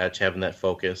making the catch, having that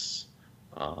focus.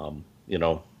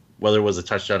 Whether it was a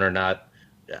touchdown or not,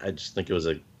 I just think it was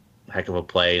a heck of a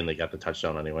play, and they got the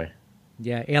touchdown anyway.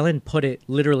 Yeah, Allen put it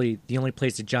literally the only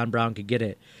place that John Brown could get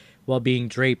it while being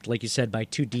draped, like you said, by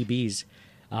 2 DBs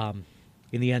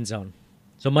in the end zone.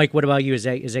 So, Mike, what about you? Is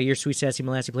that your Sweet Sassy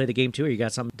Molassy play of the game too, or you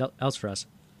got something else for us?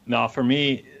 No, for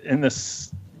me,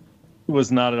 this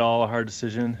was not at all a hard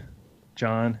decision,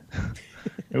 John.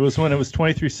 It was when it was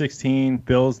 23-16,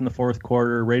 Bills in the fourth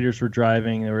quarter, Raiders were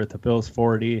driving, they were at the Bills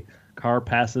 40, Carr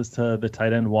passes to the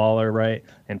tight end Waller, right,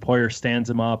 and Poyer stands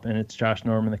him up, and it's Josh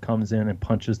Norman that comes in and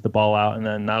punches the ball out, and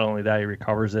then not only that, he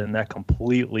recovers it, and that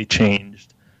completely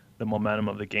changed the momentum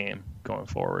of the game going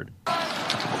forward.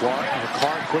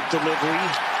 Carr, quick delivery.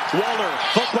 Waller,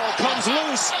 football comes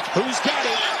loose. Who's got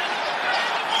it?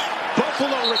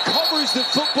 Buffalo recovers the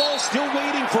football, still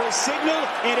waiting for a signal,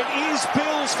 and it is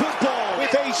Bills football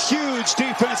with a huge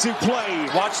defensive play.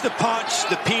 Watch the punch,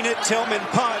 the Peanut Tillman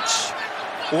punch.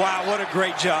 Wow, what a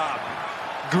great job.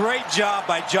 great job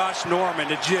by Josh Norman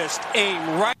to just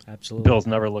aim right. Absolutely. Bills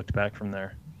never looked back from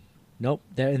there. Nope.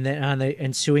 And then on the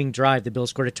ensuing drive, the Bills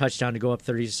scored a touchdown to go up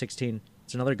 30-16.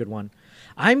 It's another good one.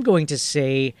 I'm going to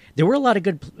say there were a lot of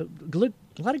good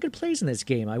plays in this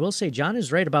game. I will say John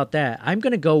is right about that. I'm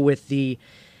going to go with the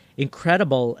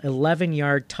incredible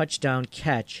 11-yard touchdown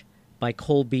catch by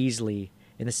Cole Beasley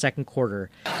in the second quarter.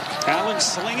 Allen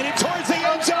slinging it towards the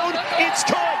end zone. It's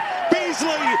caught. Beasley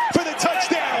for the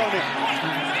touchdown.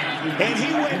 And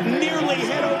he went nearly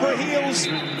head over heels,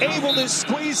 able to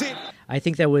squeeze it. I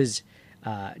think that was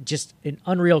just an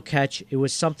unreal catch. It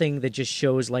was something that just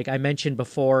shows, like I mentioned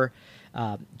before,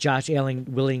 Josh Allen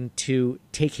willing to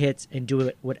take hits and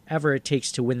do whatever it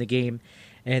takes to win the game.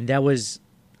 And that was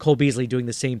Cole Beasley doing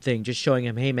the same thing, just showing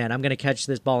him, hey, man, I'm going to catch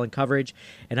this ball in coverage,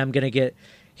 and I'm going to get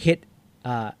hit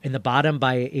in the bottom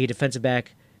by a defensive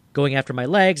back going after my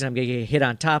legs, and I'm going to get hit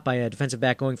on top by a defensive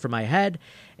back going for my head,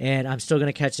 and I'm still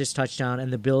going to catch this touchdown.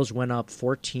 And the Bills went up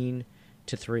 14-3.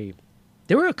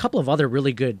 There were a couple of other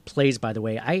really good plays, by the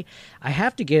way. I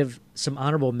have to give some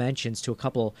honorable mentions to a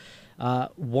couple.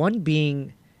 One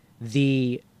being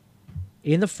in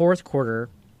the fourth quarter,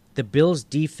 the Bills'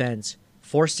 defense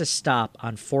forced a stop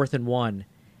on 4th and 1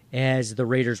 as the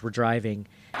Raiders were driving.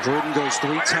 Gruden goes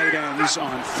 3 tight ends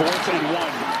on 4th and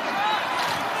 1.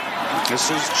 This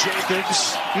is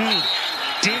Jacobs.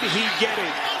 Did he get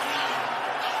it?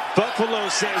 Buffalo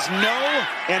says no,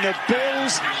 and the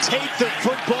Bills take the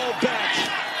football back.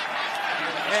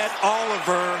 Ed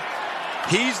Oliver,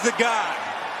 he's the guy.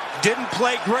 Didn't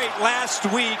play great last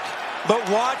week, but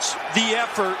watch the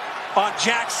effort on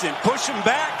Jackson. Push him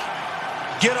back,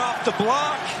 get off the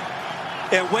block,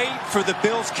 and wait for the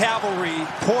Bills cavalry,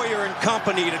 Poyer and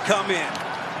company, to come in.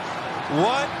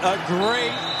 What a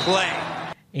great play.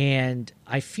 And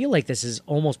I feel like this is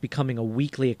almost becoming a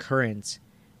weekly occurrence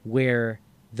where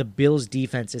the Bills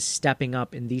defense is stepping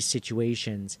up in these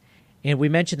situations. And we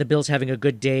mentioned the Bills having a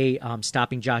good day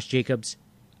stopping Josh Jacobs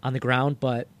on the ground,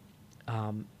 but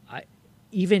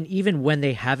even when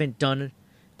they haven't done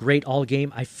great all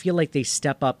game, I feel like they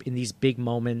step up in these big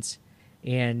moments.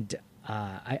 And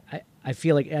I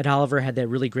feel like Ed Oliver had that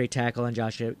really great tackle on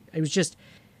Josh.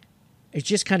 It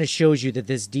just kind of shows you that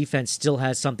this defense still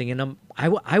has something in them.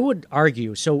 I would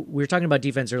argue, so we were talking about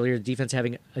defense earlier, the defense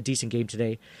having a decent game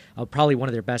today, probably one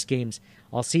of their best games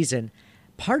all season.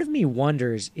 Part of me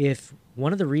wonders if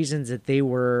one of the reasons that they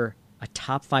were a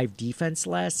top 5 defense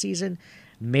last season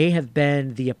may have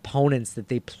been the opponents that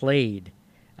they played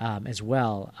as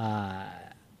well.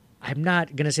 I'm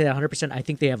not going to say that 100%. I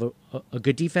think they have a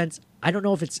good defense. I don't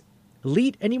know if it's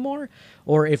elite anymore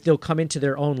or if they'll come into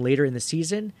their own later in the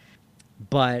season.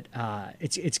 But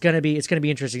it's gonna be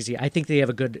interesting to see. I think they have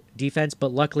a good defense,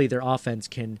 but luckily their offense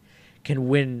can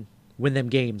win them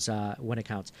games when it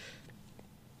counts.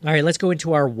 All right, let's go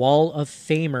into our Wall of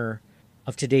Famer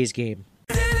of today's game.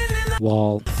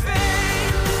 Wall.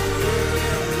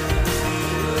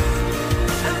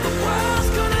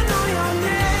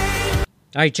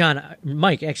 All right, John,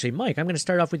 Mike, I'm going to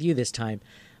start off with you this time.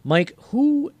 Mike,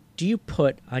 who do you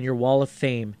put on your Wall of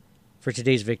Fame for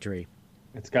today's victory?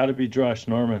 It's got to be Josh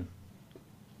Norman.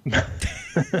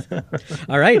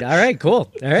 All right, cool.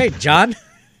 All right, John.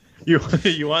 You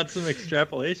want some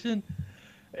extrapolation?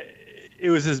 It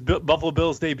was his Buffalo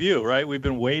Bills debut, right? We've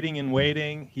been waiting and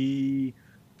waiting. He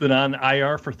been on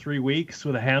IR for 3 weeks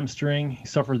with a hamstring. He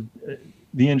suffered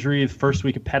the injury the first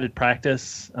week of padded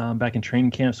practice back in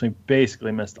training camp, so he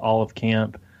basically missed all of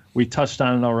camp. We touched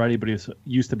on it already, but he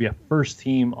used to be a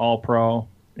first-team All-Pro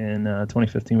in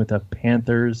 2015 with the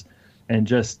Panthers. And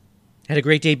just had a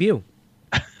great debut.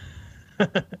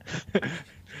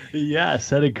 Yes,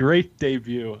 had a great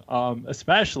debut,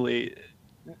 especially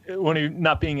when he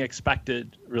not being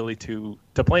expected really to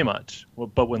play much.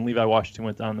 But when Levi Washington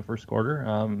went down in the first quarter,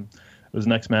 it was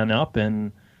next man up.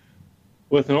 And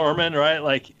with Norman, right,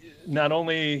 like not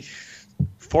only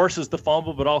forces the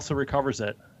fumble but also recovers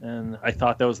it. And I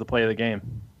thought that was the play of the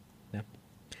game. Yeah.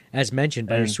 As mentioned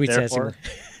by your sweet sassy.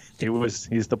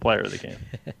 He's the player of the game.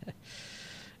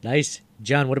 Nice.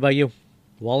 John, what about you?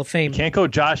 Wall of Fame. You can't go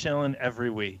Josh Allen every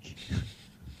week.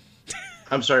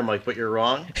 I'm sorry, Mike, but you're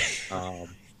wrong.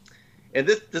 And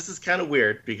this is kind of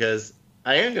weird because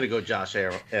I am going to go Josh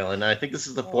Allen. I think this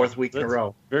is the 4th week in a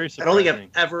row. Very surprising. I don't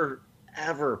think surprising. I've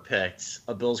ever picked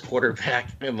a Bills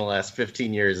quarterback in the last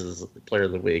 15 years as the player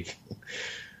of the week.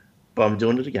 But I'm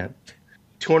doing it again.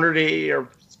 280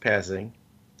 yards passing,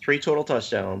 3 total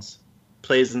touchdowns.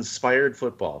 Plays inspired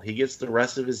football. He gets the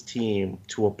rest of his team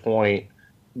to a point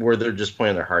where they're just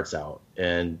playing their hearts out,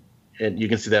 and you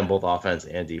can see that in both offense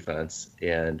and defense.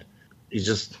 And he's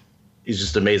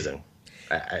just amazing.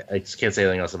 I just can't say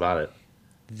anything else about it.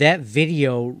 That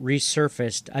video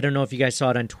resurfaced. I don't know if you guys saw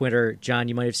it on Twitter, John.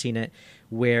 You might have seen it,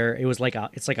 where it was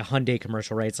it's like a Hyundai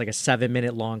commercial, right? It's like a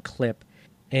 7-minute long clip,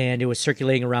 and it was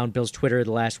circulating around Bill's Twitter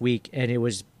the last week, and it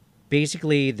was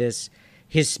basically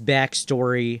his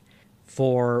backstory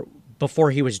for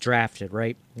before he was drafted,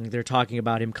 right? And they're talking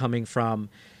about him coming from,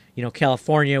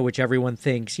 California, which everyone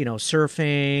thinks,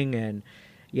 surfing and,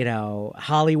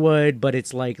 Hollywood, but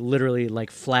it's like literally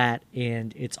like flat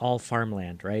and it's all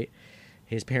farmland, right?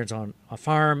 His parents own a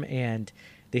farm, and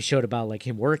they showed about like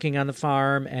him working on the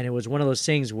farm, and it was one of those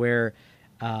things where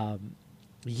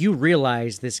you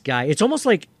realize this guy. It's almost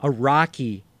like a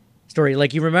Rocky story.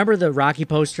 Like, you remember the Rocky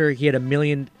poster? He had $1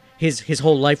 million. His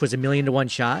whole life was $1 million to one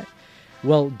shot.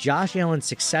 Well, Josh Allen's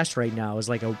success right now is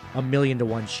like a $1 million to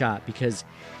one shot, because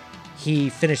he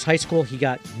finished high school. He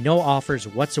got no offers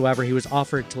whatsoever. He was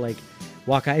offered to like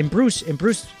walk out. And Bruce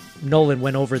Nolan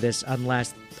went over this on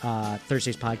last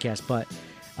Thursday's podcast, but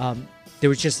there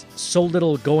was just so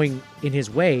little going in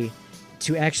his way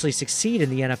to actually succeed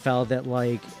in the NFL that,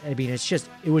 like, I mean,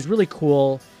 it was really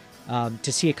cool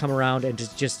to see it come around and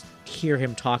to just hear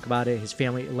him talk about it. His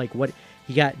family, like, what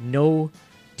he got no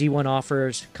D1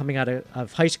 offers coming out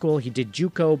of high school. He did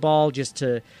JUCO ball just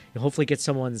to hopefully get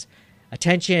someone's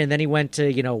attention, and then he went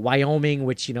to Wyoming,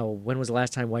 which when was the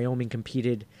last time Wyoming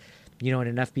competed in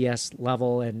an FBS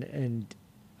level, and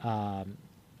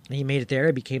he made it there.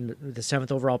 He became the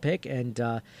 7th overall pick, and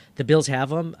the Bills have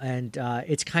him. And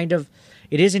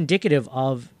it is indicative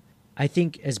of, I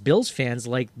think, as Bills fans,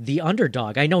 like the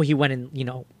underdog. I know he went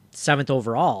in, 7th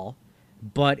overall,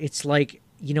 but it's like,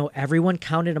 everyone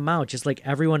counted him out, just like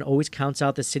everyone always counts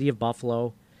out the city of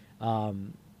Buffalo.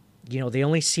 They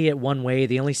only see it one way.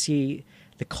 They only see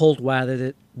the cold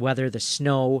weather, the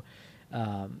snow.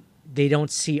 They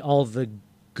don't see all the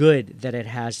good that it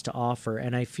has to offer.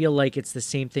 And I feel like it's the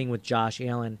same thing with Josh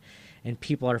Allen, and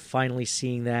people are finally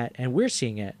seeing that, and we're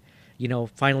seeing it,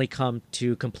 finally come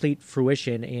to complete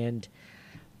fruition. And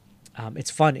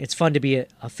it's fun. It's fun to be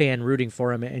a fan rooting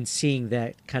for him and seeing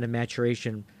that kind of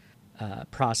maturation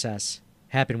process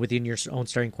happen within your own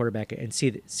starting quarterback, and see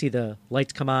the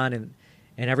lights come on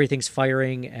and everything's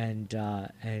firing, and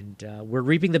we're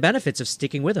reaping the benefits of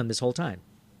sticking with him this whole time.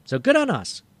 So good on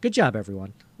us. Good job,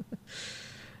 everyone.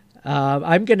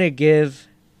 I'm going to give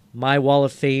my Wall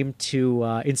of Fame to,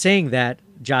 in saying that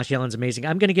Josh Allen's amazing,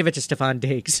 I'm going to give it to Stefon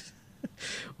Diggs.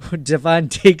 Stefon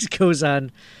Diggs goes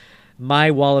on my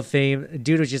Wall of Fame.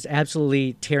 Dude was just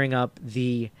absolutely tearing up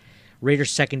the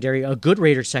Raiders secondary, a good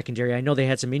Raiders secondary. I know they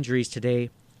had some injuries today,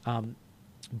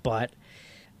 but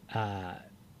I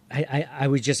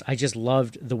just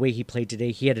loved the way he played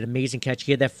today. He had an amazing catch.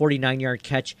 He had that 49-yard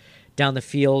catch down the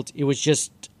field. It was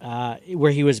just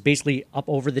where he was basically up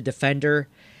over the defender,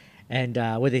 and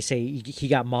what they say, he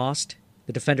got mossed.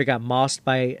 The defender got mossed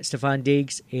by Stefon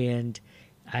Diggs, and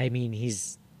I mean,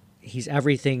 he's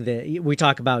everything that we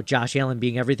talk about. Josh Allen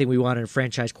being everything we want in a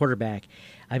franchise quarterback.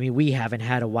 I mean, we haven't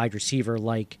had a wide receiver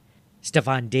like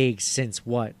Stefon Diggs since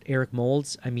Eric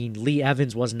Moulds. I mean, Lee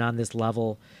Evans wasn't on this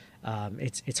level.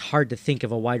 It's hard to think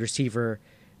of a wide receiver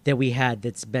that we had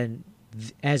that's been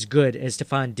as good as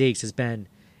Stefon Diggs has been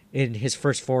in his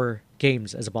first 4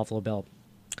 games as a Buffalo Bill.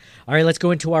 All right, let's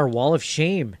go into our Wall of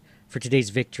Shame for today's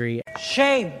victory.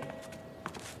 Shame.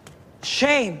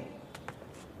 Shame.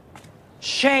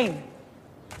 Shame.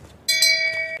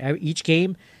 Each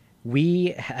game,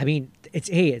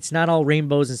 it's not all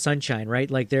rainbows and sunshine, right?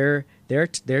 Like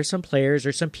there's some players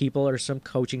or some people or some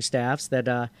coaching staffs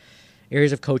that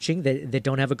areas of coaching that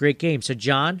don't have a great game. So,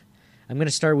 John, I'm going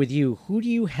to start with you. Who do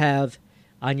you have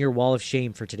on your Wall of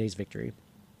Shame for today's victory?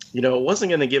 I wasn't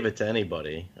going to give it to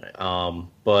anybody,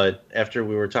 but after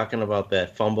we were talking about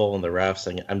that fumble and the refs,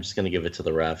 I'm just going to give it to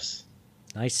the refs.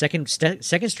 Nice. Second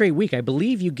straight week. I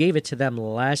believe you gave it to them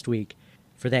last week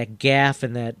for that gaffe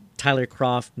and that Tyler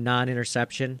Kroft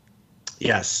non-interception.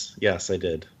 Yes, I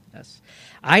did. Yes.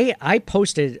 I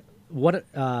posted someone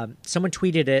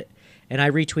tweeted it, and I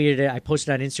retweeted it. I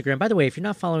posted on Instagram. By the way, if you're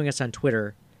not following us on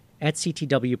Twitter, at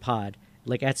CTW Pod,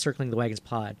 like at Circling the Wagons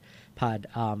Pod,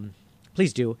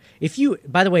 please do. If you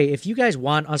guys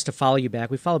want us to follow you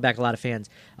back, we follow back a lot of fans.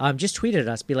 Just tweet at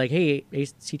us, be like, hey,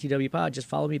 CTW Pod, just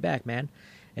follow me back, man.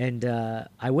 And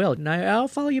I will. And I'll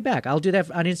follow you back. I'll do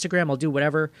that on Instagram. I'll do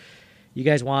whatever you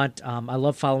guys want. I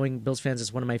love following Bills fans.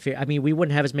 It's one of my favorite. I mean, we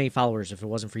wouldn't have as many followers if it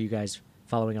wasn't for you guys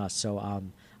following us. So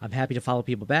I'm happy to follow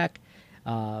people back.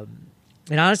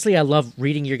 And honestly, I love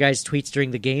reading your guys' tweets during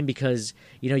the game because,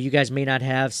 you guys may not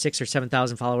have 6,000 or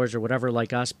 7,000 followers or whatever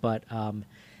like us, but,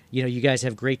 you guys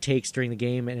have great takes during the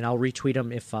game, and I'll retweet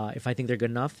them if I think they're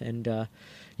good enough. And,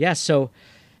 so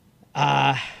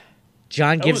John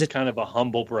that gives was it kind of a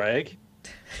humble brag.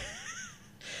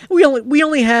 We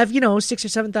only have 6,000 or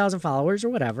 7,000 followers or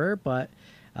whatever, but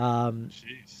I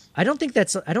don't think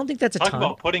that's a Talk ton.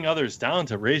 about putting others down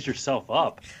to raise yourself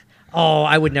up. Oh,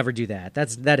 I would never do that.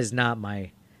 That is not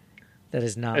my.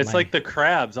 It's like the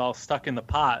crabs all stuck in the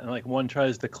pot, and like one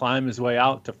tries to climb his way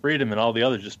out to freedom, and all the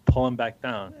others just pull him back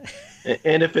down.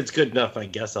 And if it's good enough, I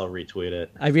guess I'll retweet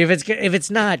it. I mean, if it's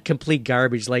not complete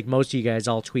garbage like most of you guys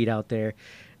all tweet out there,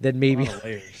 then maybe.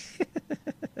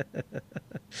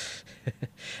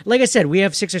 Like I said, we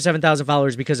have 6,000 or 7,000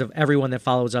 followers because of everyone that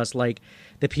follows us, like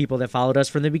the people that followed us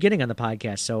from the beginning on the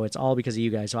podcast. So it's all because of you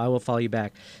guys. So I will follow you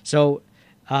back. So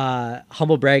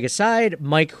humble brag aside,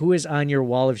 Mike, who is on your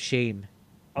wall of shame?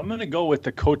 I'm going to go with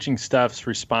the coaching staff's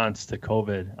response to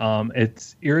COVID.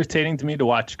 It's irritating to me to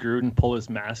watch Gruden pull his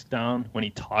mask down when he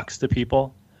talks to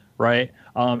people, right?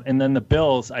 And then the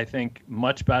Bills, I think,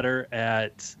 much better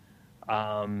at,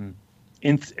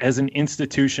 as an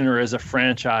institution or as a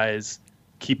franchise,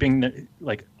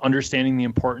 understanding the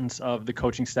importance of the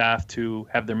coaching staff to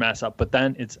have their mess up. But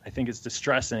then I think it's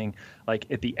distressing, like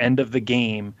at the end of the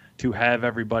game, to have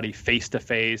everybody face to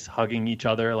face hugging each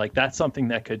other. Like that's something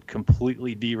that could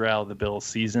completely derail the Bills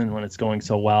season when it's going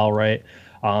so well, right?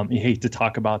 You hate to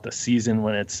talk about the season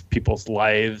when it's people's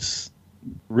lives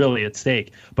really at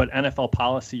stake, but NFL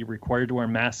policy required to wear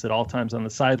masks at all times on the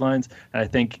sidelines. And I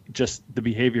think just the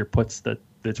behavior puts the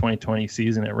 2020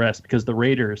 season at risk, because the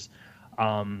Raiders,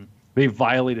 they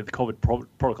violated the COVID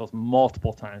protocols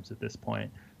multiple times at this point.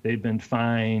 They've been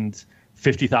fined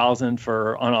 $50,000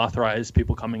 for unauthorized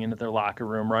people coming into their locker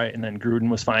room, right? And then Gruden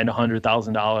was fined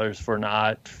 $100,000 for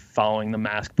not following the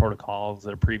mask protocols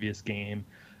at a previous game.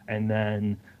 And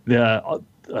then a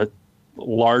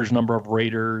large number of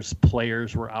Raiders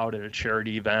players were out at a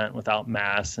charity event without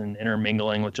masks and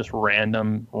intermingling with just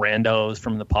random randos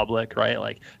from the public, right?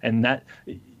 Like, and that.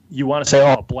 You want to say,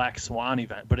 a black swan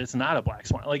event, but it's not a black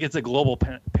swan. Like, it's a global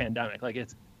pandemic. Like,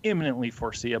 it's imminently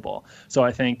foreseeable. So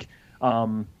I think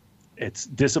it's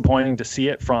disappointing to see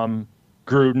it from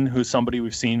Gruden, who's somebody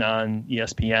we've seen on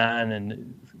ESPN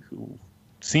and who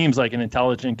seems like an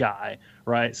intelligent guy,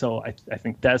 right? So I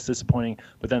think that's disappointing.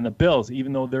 But then the Bills,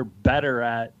 even though they're better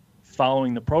at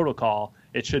following the protocol,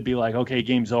 it should be like, okay,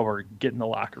 game's over, get in the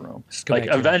locker room. Like,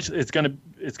 eventually it's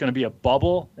gonna be a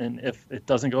bubble, and if it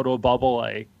doesn't go to a bubble,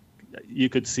 like, you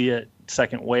could see it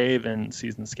second wave and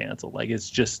season's canceled. Like, it's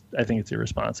just, I think it's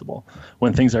irresponsible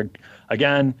when things are,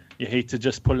 again, you hate to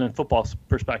just put it in football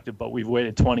perspective, but we've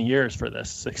waited 20 years for this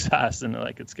success, and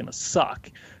like, it's going to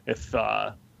suck if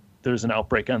there's an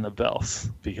outbreak on the Bills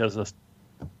because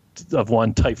of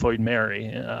one Typhoid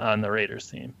Mary on the Raiders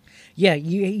team. Yeah.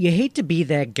 You hate to be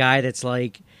that guy that's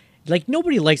like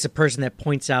nobody likes a person that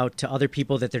points out to other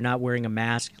people that they're not wearing a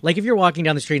mask. Like, if you're walking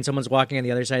down the street and someone's walking on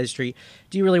the other side of the street,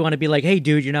 do you really want to be like, hey,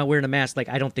 dude, you're not wearing a mask? Like,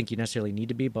 I don't think you necessarily need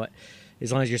to be, but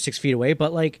as long as you're 6 feet away.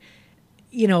 But like,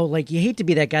 you hate to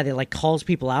be that guy that like calls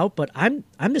people out. But I'm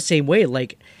the same way.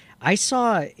 Like, I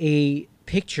saw a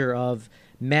picture of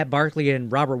Matt Barkley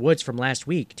and Robert Woods from last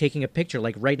week taking a picture,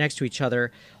 like right next to each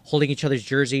other, holding each other's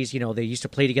jerseys. They used to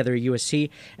play together at USC,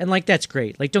 and like, that's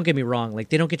great. Like, don't get me wrong, like,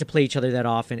 they don't get to play each other that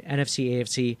often. NFC,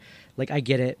 AFC, like, I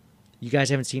get it. You guys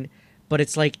haven't seen, but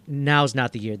it's like, now's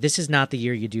not the year. This is not the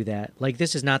year you do that. Like,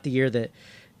 this is not the year that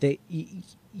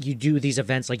you do these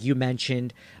events, like you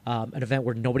mentioned, an event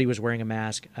where nobody was wearing a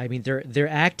mask. I mean, they're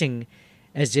acting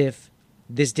as if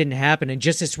this didn't happen. And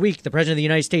just this week, the president of the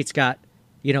United States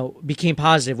became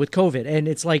positive with COVID. And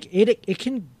it's like,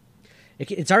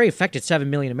 it's already affected 7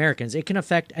 million Americans. It can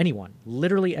affect anyone,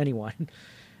 literally anyone.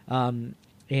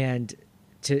 And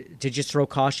to just throw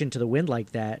caution to the wind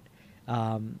like that,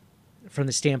 from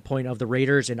the standpoint of the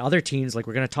Raiders and other teams, like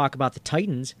we're going to talk about the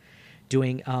Titans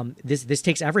doing, this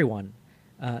takes everyone,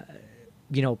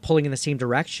 pulling in the same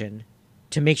direction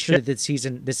to make sure that this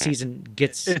season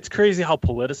gets. It's crazy how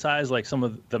politicized like some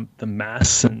of the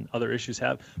masks and other issues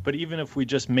have. But even if we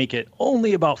just make it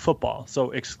only about football,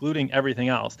 so excluding everything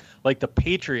else, like the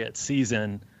Patriots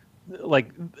season,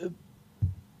 like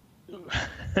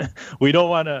we don't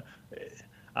want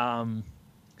to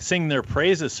sing their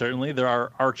praises. Certainly, they're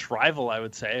our arch rival, I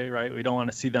would say, right? We don't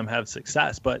want to see them have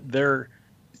success, but to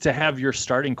have your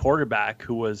starting quarterback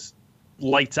who was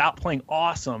lights out, playing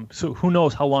awesome. So who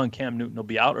knows how long Cam Newton will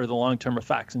be out or the long-term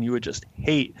effects. And you would just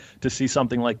hate to see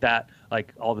something like that.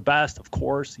 Like, all the best, of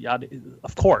course, right?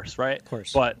 Of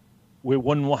course. But we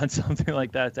wouldn't want something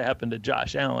like that to happen to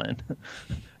Josh Allen.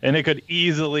 And it could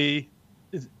is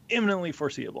imminently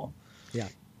foreseeable. Yeah,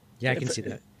 I can see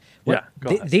that.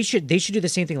 They should do the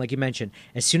same thing like you mentioned.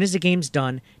 As soon as the game's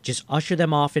done, just usher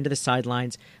them off into the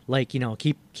sidelines. Like,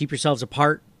 keep yourselves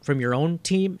apart from your own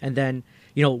team, and then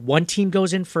one team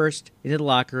goes in first into the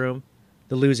locker room,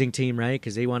 the losing team, right?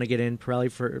 Because they want to get in probably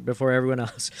before everyone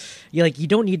else. You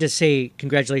don't need to say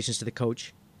congratulations to the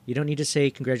coach. You don't need to say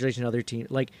congratulations to other team.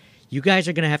 Like, you guys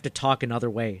are going to have to talk another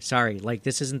way. Sorry. Like,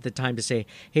 this isn't the time to say,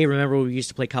 hey, remember we used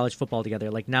to play college football together.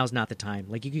 Like, now's not the time.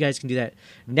 Like, you guys can do that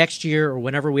next year or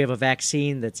whenever we have a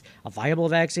vaccine that's a viable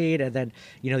vaccine. And then,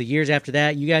 the years after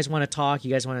that, you guys want to talk,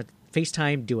 you guys want to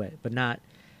FaceTime, do it. But not,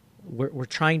 we're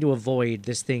trying to avoid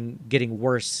this thing getting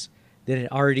worse than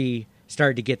it already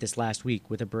started to get this last week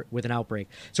with an outbreak.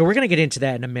 So we're going to get into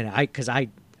that in a minute. Because I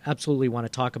absolutely want to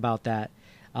talk about that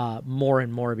more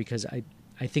and more, because I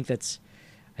think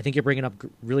you're bringing up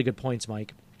really good points,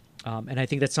 Mike. And I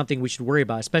think that's something we should worry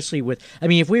about, especially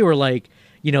if we were like,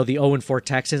 the 0-4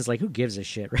 Texans, like, who gives a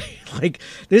shit, right? Like,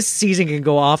 this season can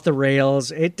go off the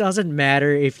rails. It doesn't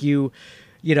matter if you,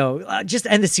 just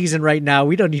end the season right now.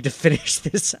 We don't need to finish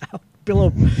this out.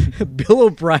 Bill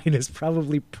O'Brien is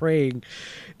probably praying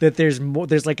that there's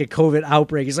like a COVID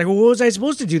outbreak. He's like, well, what was I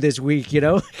supposed to do this week?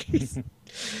 He's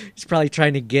probably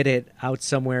trying to get it out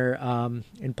somewhere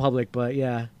in public, but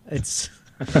yeah, it's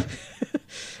a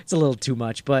little too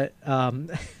much. But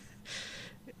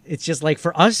it's just like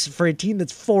for a team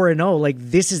that's 4-0, like,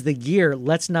 this is the year.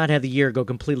 Let's not have the year go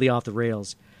completely off the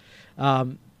rails.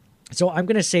 So I'm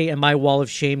going to say, in my wall of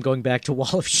shame, going back to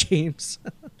wall of shames,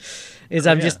 is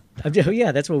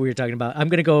that's what we were talking about. I'm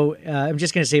going to go, I'm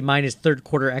just going to say mine is third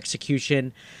quarter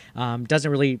execution.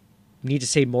 Doesn't really need to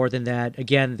say more than that.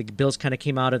 Again, the Bills kind of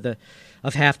came out of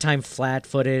halftime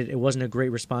flat-footed. It wasn't a great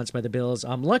response by the Bills.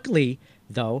 Luckily,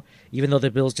 though, even though the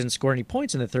Bills didn't score any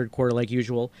points in the third quarter like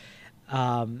usual,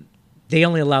 they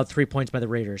only allowed 3 points by the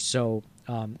Raiders. So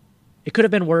it could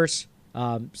have been worse.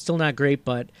 Still not great,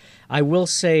 but I will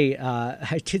say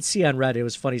I did see on Reddit, it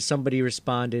was funny, somebody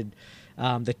responded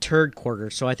the third quarter.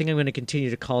 So I think I'm going to continue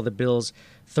to call the Bills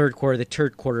third quarter the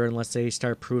third quarter unless they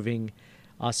start proving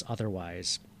us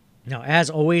otherwise. Now, as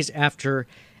always, after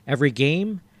every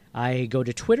game, I go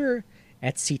to Twitter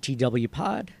at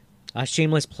CTWPod.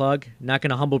 Shameless plug, not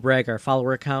going to humble brag our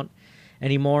follower account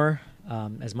anymore.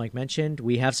 As Mike mentioned,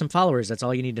 we have some followers. That's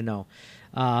all you need to know.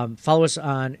 Follow us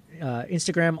on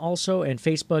Instagram also and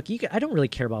Facebook. I don't really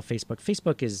care about Facebook.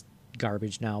 Facebook is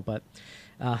garbage now, but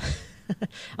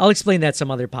I'll explain that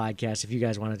some other podcast if you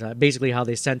guys want to. Basically, how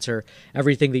they censor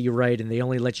everything that you write, and they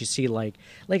only let you see like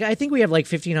I think we have like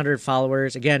 1,500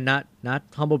 followers. Again, not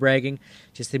humble bragging,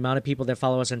 just the amount of people that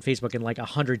follow us on Facebook, and like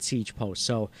 100 see each post.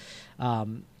 So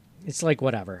it's like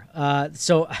whatever.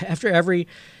 So after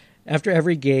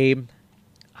every game,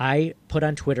 I put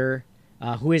on Twitter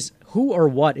who or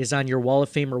what is on your wall of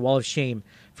fame or wall of shame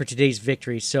for today's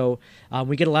victory. So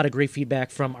we get a lot of great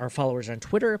feedback from our followers on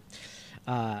Twitter.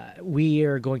 We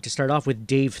are going to start off with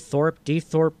Dave Thorpe. Dave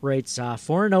Thorpe writes,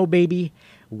 4-0, baby,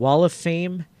 wall of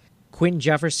fame, Quentin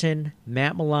Jefferson,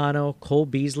 Matt Milano, Cole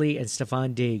Beasley, and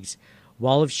Stephon Diggs.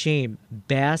 Wall of shame,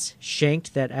 Bass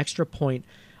shanked that extra point,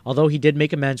 although he did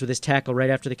make amends with his tackle right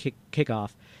after the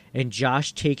kickoff, and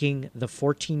Josh taking the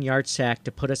 14-yard sack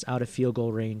to put us out of field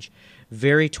goal range.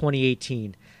 Very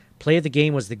 2018. Play of the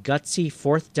game was the gutsy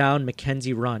fourth down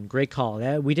McKenzie run. Great call.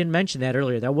 We didn't mention that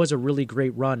earlier. That was a really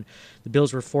great run. The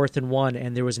Bills were 4th and 1,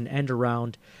 and there was an end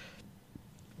around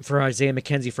for Isaiah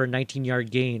McKenzie for a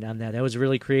 19-yard gain on that. That was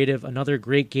really creative. Another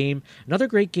great game. Another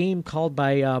great game called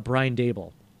by Brian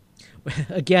Daboll.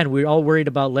 Again, we're all worried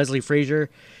about Leslie Frazier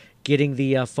getting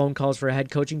the phone calls for a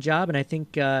head coaching job, and I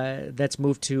think that's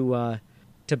moved to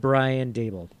Brian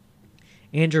Daboll.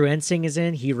 Andrew Ensing is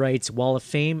in. He writes, Wall of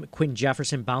Fame, Quentin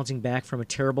Jefferson bouncing back from a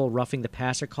terrible roughing the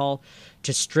passer call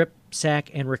to strip, sack,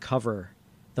 and recover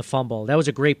the fumble. That was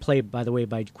a great play, by the way,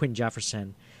 by Quentin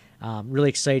Jefferson. Really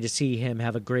excited to see him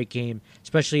have a great game,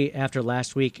 especially after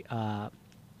last week.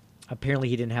 Apparently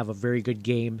he didn't have a very good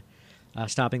game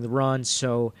stopping the run,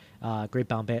 so great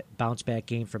bounce back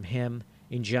game from him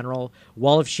in general.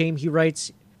 Wall of Shame, he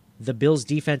writes, the Bills'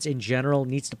 defense in general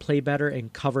needs to play better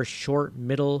and cover short,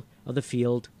 middle of the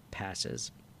field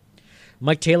passes.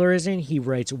 Mike Taylor is in. He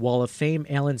writes, Wall of Fame,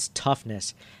 Allen's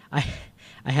toughness. I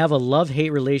have a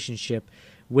love-hate relationship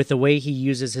with the way he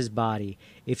uses his body.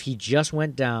 If he just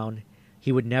went down,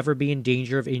 he would never be in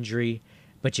danger of injury,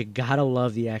 but you gotta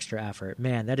love the extra effort.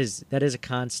 Man, that is a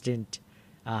constant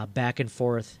back and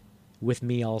forth with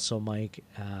me also, Mike.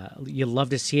 You love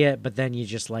to see it, but then you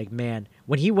just like, man,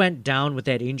 when he went down with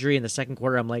that injury in the second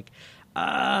quarter, I'm like,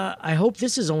 I hope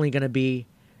this is only going to be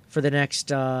for the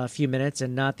next few minutes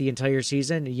and not the entire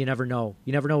season, you never know.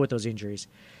 You never know with those injuries.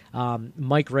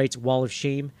 Mike writes, Wall of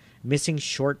Shame, missing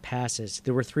short passes.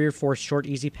 There were 3 or 4 short,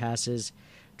 easy passes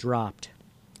dropped.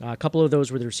 A couple of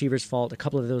those were the receiver's fault. A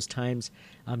couple of those times,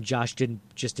 Josh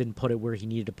didn't put it where he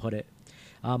needed to put it.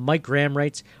 Mike Graham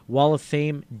writes, Wall of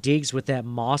Fame, Diggs with that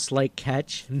Moss-like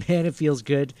catch. Man, it feels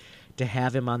good to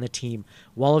have him on the team.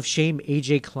 Wall of Shame,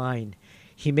 AJ Klein.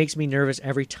 He makes me nervous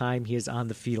every time he is on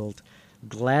the field.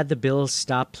 Glad the Bills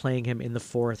stopped playing him in the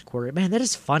fourth quarter. Man, that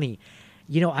is funny.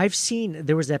 I've seen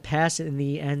there was that pass in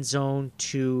the end zone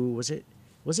to,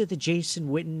 was it the Jason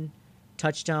Witten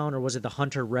touchdown or was it the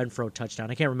Hunter Renfrow touchdown?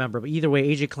 I can't remember, but either way,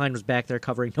 AJ Klein was back there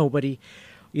covering nobody,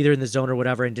 either in the zone or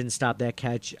whatever, and didn't stop that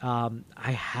catch.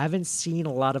 I haven't seen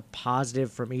a lot of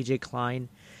positive from AJ Klein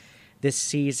this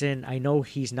season. I know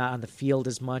he's not on the field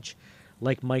as much,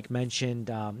 like Mike mentioned,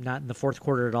 not in the fourth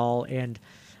quarter at all, and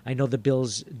I know the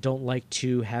Bills don't like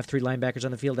to have 3 linebackers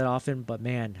on the field that often, but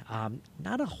man,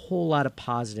 not a whole lot of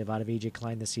positive out of AJ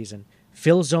Klein this season.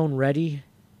 Phil Zone Ready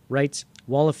writes,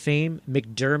 Wall of Fame,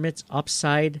 McDermott's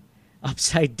upside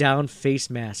down face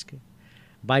mask.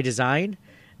 By design,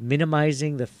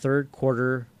 minimizing the third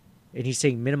quarter, and he's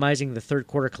saying minimizing the third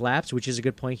quarter collapse, which is a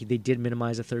good point. They did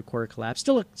minimize the third quarter collapse.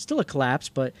 Still a collapse,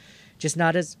 but just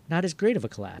not as great of a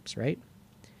collapse, right?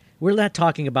 We're not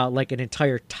talking about like an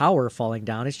entire tower falling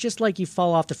down. It's just like you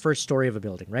fall off the first story of a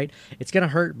building, right? It's going to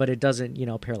hurt, but it doesn't,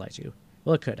 paralyze you.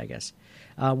 Well, it could, I guess.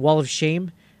 Wall of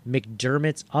Shame,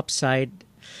 McDermott's upside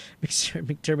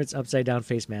down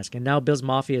face mask. And now Bills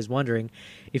Mafia is wondering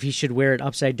if he should wear it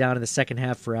upside down in the second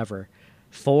half forever.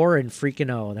 4 and freaking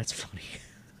 0. That's funny.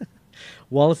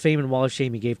 Wall of Fame and Wall of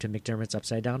Shame he gave to McDermott's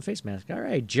upside down face mask. All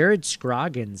right. Jared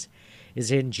Scroggins is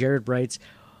in. Jared writes,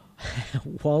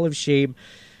 Wall of Shame,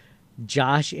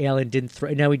 Josh Allen didn't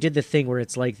throw. Now, he did the thing where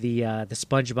it's like the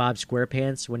SpongeBob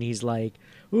SquarePants when he's like,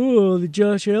 oh, the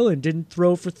Josh Allen didn't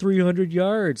throw for 300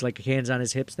 yards, like hands on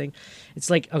his hips thing. It's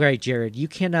like, all right, Jared, you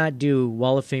cannot do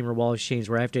Wall of Fame or Wall of Shames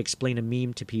where I have to explain a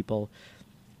meme to people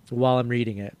while I'm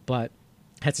reading it. But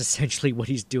that's essentially what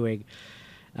he's doing.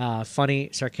 Funny,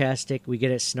 sarcastic, we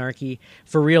get it, snarky.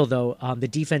 For real, though, the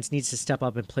defense needs to step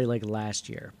up and play like last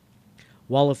year.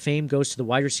 Wall of Fame goes to the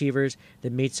wide receivers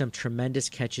that made some tremendous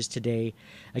catches today.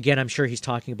 Again, I'm sure he's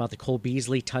talking about the Cole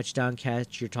Beasley touchdown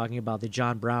catch. You're talking about the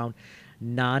John Brown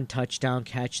non-touchdown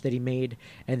catch that he made.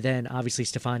 And then, obviously,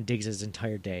 Stephon Diggs'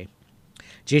 entire day.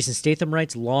 Jason Statham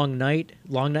writes, long night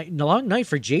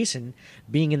for Jason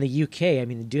being in the UK. I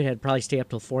mean, the dude had probably stay up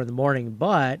till 4 in the morning,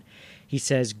 but he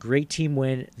says, great team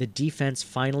win. The defense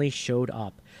finally showed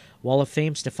up. Wall of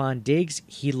Fame, Stephon Diggs,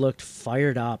 he looked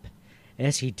fired up.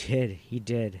 Yes, he did. He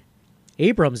did.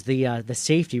 Abrams, the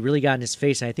safety, really got in his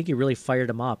face, and I think he really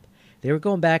fired him up. They were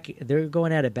going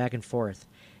at it back and forth,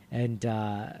 and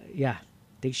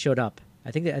they showed up.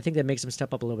 I think that makes them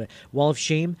step up a little bit. Wall of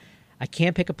Shame, I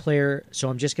can't pick a player, so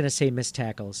I'm just going to say missed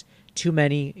tackles. Too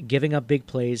many, giving up big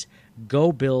plays.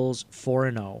 Go Bills,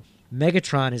 4-0.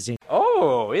 Megatron is in.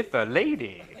 Oh, it's a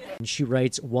lady. And she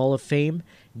writes, Wall of Fame,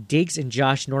 Diggs and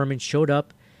Josh Norman showed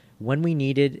up when we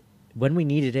needed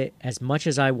it as much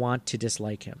as I want to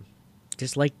dislike him.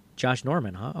 Dislike Josh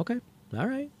Norman, huh? Okay. All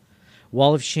right.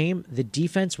 Wall of Shame, the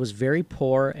defense was very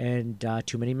poor and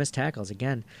too many missed tackles.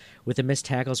 Again, with the missed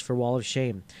tackles for Wall of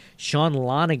Shame. Sean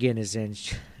Lonigan is in.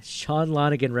 Sean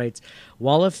Lonigan writes,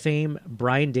 Wall of Fame,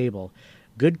 Brian Dable.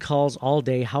 Good calls all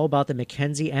day. How about the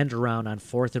McKenzie end around on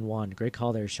 4th and 1? Great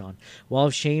call there, Sean. Wall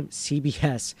of Shame,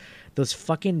 CBS. Those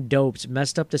fucking dopes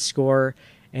messed up the score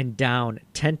and down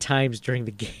 10 times during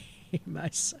the game.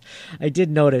 I did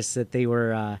notice that they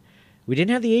were we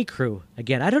didn't have the A crew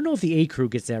again. I don't know if the A crew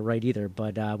gets that right either,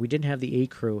 but we didn't have the A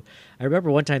crew. I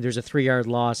remember one time there's a 3-yard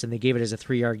loss and they gave it as a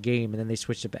 3-yard game and then they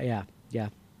switched it back. Yeah.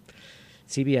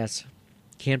 CBS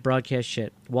can't broadcast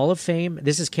shit. Wall of Fame,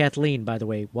 this is Kathleen, by the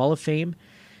way. Wall of Fame,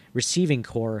 receiving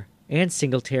core and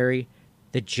Singletary,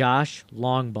 the Josh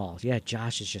long ball. Yeah,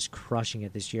 Josh is just crushing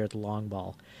it this year at the long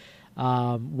ball.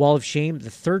 Wall of Shame, the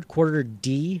third quarter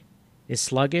D is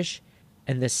sluggish,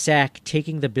 and the sack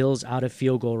taking the Bills out of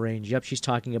field goal range. Yep, she's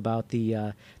talking about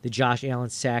the Josh Allen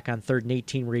sack on 3rd and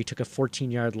 18 where he took a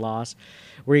 14-yard loss.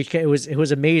 Where it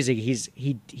was amazing.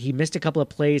 He missed a couple of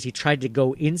plays. He tried to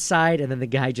go inside, and then the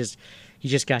guy just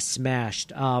got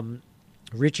smashed.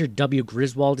 Richard W.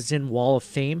 Griswold is in. Wall of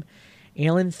Fame.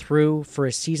 Allen threw for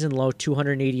a season-low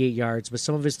 288 yards, but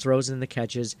some of his throws and the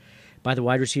catches by the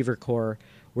wide receiver core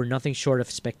were nothing short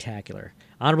of spectacular.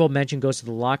 Honorable mention goes to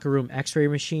the locker room x-ray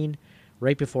machine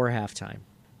right before halftime.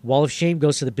 Wall of Shame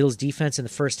goes to the Bills' defense in the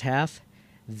first half.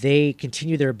 They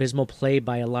continue their abysmal play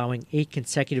by allowing 8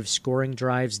 consecutive scoring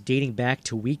drives dating back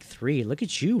to week 3. Look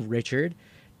at you, Richard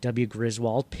W.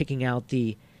 Griswold, picking out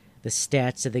the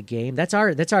stats of the game. That's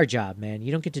our job, man.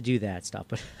 You don't get to do that stuff,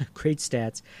 but great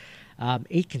stats.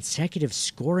 8 consecutive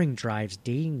scoring drives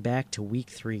dating back to week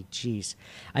 3. Jeez.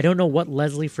 I don't know what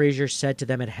Leslie Frazier said to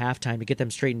them at halftime to get them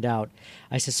straightened out.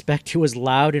 I suspect it was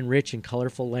loud and rich and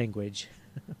colorful language.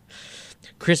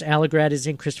 Chris Allegrat is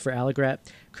in. Christopher Allegrat.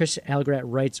 Chris Allegrat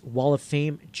writes, Wall of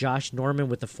Fame, Josh Norman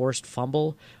with the forced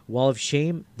fumble. Wall of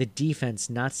Shame, the defense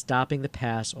not stopping the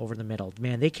pass over the middle.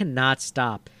 Man, they cannot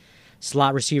stop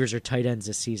slot receivers or tight ends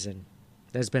this season.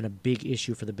 That's been a big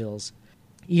issue for the Bills,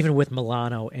 even with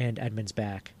Milano and Edmonds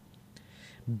back.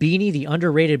 Beanie, the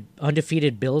underrated,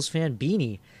 undefeated Bills fan.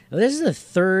 Beanie, this is the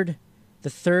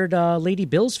third Lady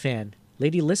Bills fan,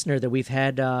 lady listener that we've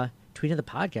had tweeting the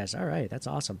podcast. All right, that's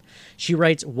awesome. She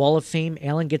writes, Wall of Fame,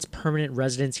 Allen gets permanent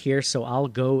residence here, so I'll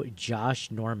go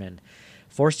Josh Norman.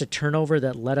 Forced a turnover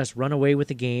that let us run away with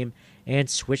the game and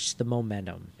switch the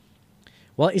momentum.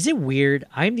 Well, is it weird?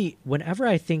 Whenever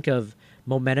I think of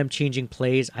momentum changing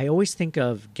plays, I always think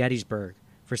of Gettysburg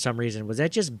for some reason. Was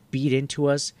that just beat into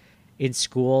us in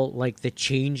school? Like the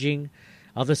changing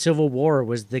of the Civil War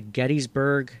was the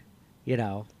Gettysburg,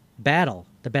 battle,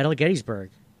 the Battle of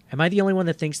Gettysburg. Am I the only one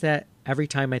that thinks that every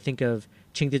time I think of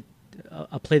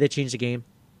a play that changed the game?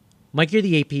 Mike, you're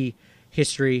the AP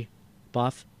history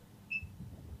buff.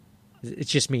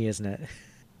 It's just me, isn't it?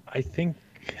 I think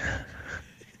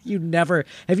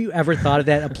have you ever thought of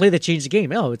that? A play that changed the game?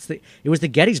 No, it was the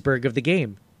Gettysburg of the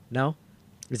game. No,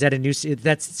 is that a new?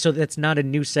 That's not a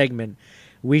new segment.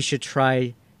 We should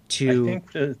try to. I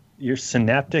think your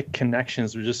synaptic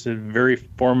connections were just a very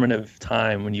formative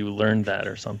time when you learned that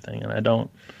or something, and I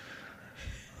don't.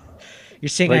 You're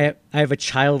saying I have a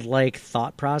childlike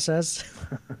thought process?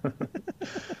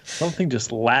 Something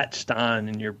just latched on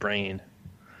in your brain.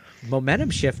 Momentum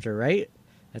shifter, right?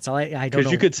 That's all I don't know.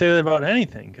 Because you could say that about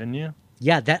anything, couldn't you?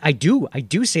 Yeah, that I do. I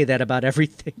do say that about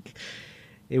everything.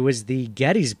 It was the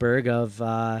Gettysburg of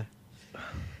no,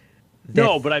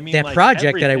 but I mean that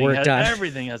project that I worked on.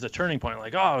 Everything has a turning point.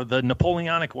 Like, the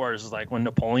Napoleonic Wars is like when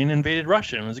Napoleon invaded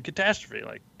Russia and it was a catastrophe.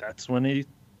 Like that's when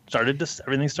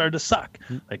everything started to suck.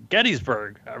 Like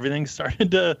Gettysburg, everything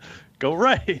started to go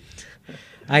right.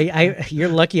 You're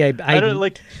lucky. I don't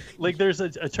like. There's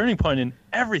a turning point in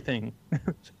everything.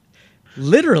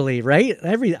 Literally, right?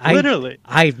 Literally.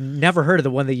 I've never heard of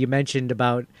the one that you mentioned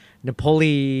about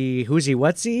Napoleon. Who's he?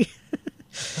 What's he?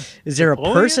 Is there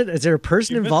Napoleon? a person? Is there a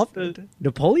person involved?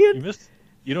 Napoleon?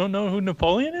 You don't know who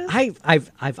Napoleon is?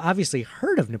 I've obviously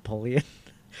heard of Napoleon.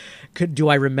 Do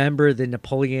I remember the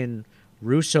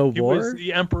Napoleon-Russo War? He was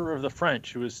the emperor of the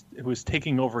French who was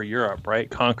taking over Europe, right?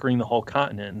 Conquering the whole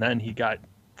continent. And then he got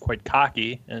quite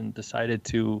cocky and decided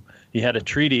he had a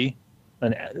treaty,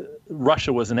 and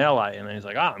Russia was an ally. And then he's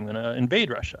like, I'm going to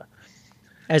invade Russia.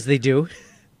 As they do.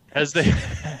 As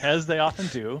they often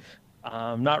do.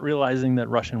 Not realizing that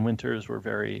Russian winters were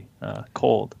very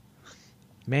cold.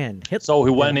 Man. So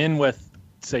he went in with,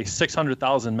 say,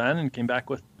 600,000 men and came back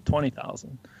with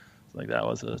 20,000. Like that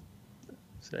was a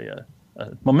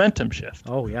momentum shift.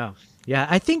 Oh yeah, yeah.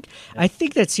 I think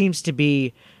that seems to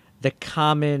be the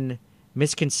common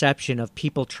misconception of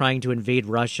people trying to invade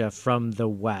Russia from the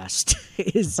West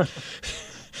is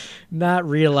not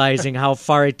realizing how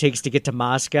far it takes to get to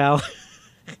Moscow.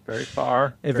 Very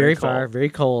far. Very far. Very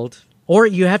cold. Or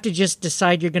you have to just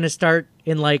decide you're going to start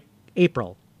in like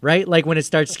April, right? Like when it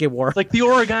starts to get warm. Like the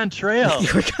Oregon Trail.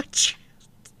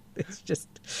 It's just.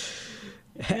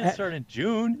 You can't start in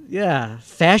June. Yeah.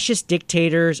 Fascist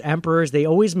dictators, emperors, they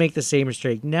always make the same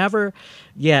mistake. Never.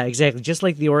 Yeah, exactly. Just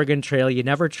like the Oregon Trail, you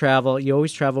never travel. You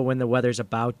always travel when the weather's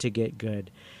about to get good.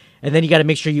 And then you got to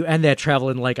make sure you end that travel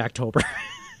in like October.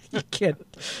 You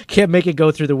can't make it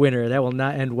go through the winter. That will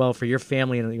not end well for your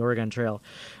family in the Oregon Trail.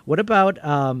 What about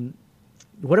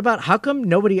how come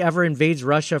nobody ever invades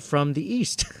Russia from the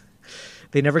east?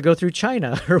 They never go through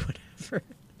China or whatever.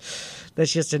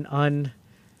 That's just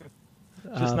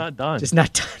just not done. Just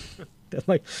not done. I'm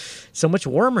like, so much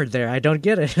warmer there. I don't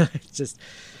get it. It's just,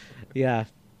 yeah.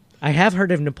 I have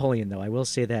heard of Napoleon though. I will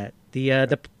say that the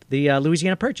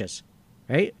Louisiana Purchase,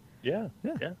 right? Yeah.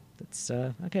 That's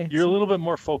okay. You're a little bit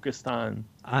more focused on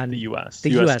the U.S. The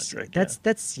U.S.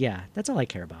 That's all I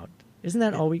care about. Isn't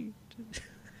that all we?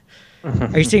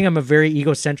 Are you saying I'm a very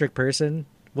egocentric person?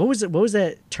 What was it? What was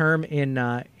that term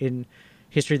in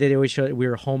history that they always show? We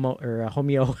were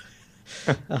homeo.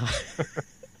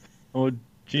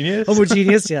 Homogeneous?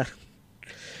 Homogeneous, yeah.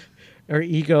 Or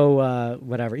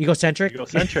egocentric.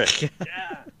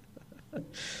 Yeah.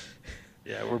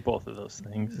 Yeah, we're both of those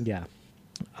things. Yeah.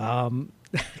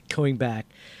 Going back.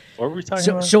 What were we talking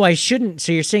about? So I shouldn't.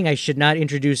 So you're saying I should not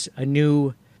introduce a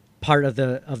new part of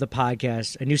the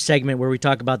podcast, a new segment where we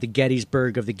talk about the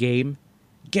Gettysburg of the game,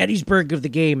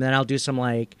 and then I'll do some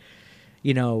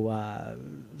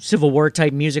Civil War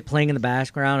type music playing in the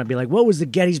background. I'd be like, "What was the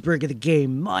Gettysburg of the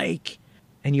game, Mike?"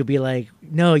 And you'll be like,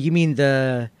 "No, you mean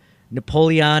the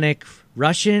Napoleonic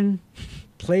Russian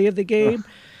play of the game."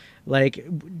 Like,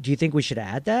 do you think we should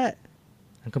add that?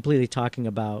 I'm completely talking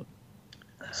about.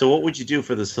 So what would you do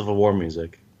for the Civil War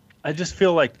music? I just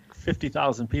feel like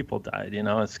 50,000 people died,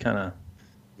 it's kind of...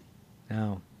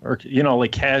 Oh. Or,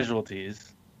 like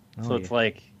casualties. So it's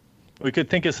like, we could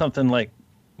think of something like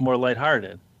more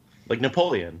lighthearted. Like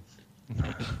Napoleon.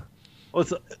 Well,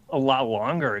 it's a lot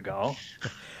longer ago.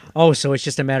 Oh, so it's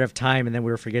just a matter of time, and then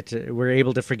we're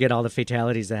able to forget all the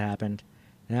fatalities that happened.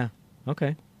 Yeah,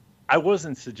 okay. I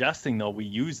wasn't suggesting, though, we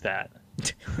use that.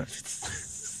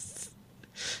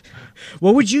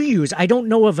 What would you use? I don't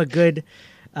know of a good...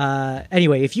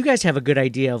 anyway, if you guys have a good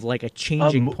idea of like a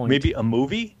changing point... Maybe a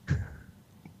movie?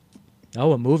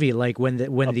 Oh, a movie, like when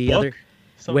the other...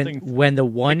 When the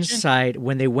one fiction? Side,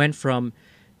 when they went from...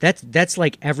 That's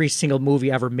like every single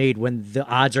movie ever made when the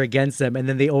odds are against them and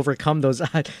then they overcome those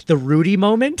odds. The Rudy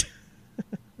moment?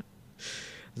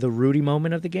 The Rudy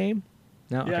moment of the game?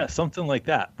 No, yeah, okay. Something like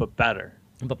that, but better.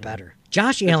 But better.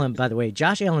 Josh Allen, by the way,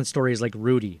 Josh Allen's story is like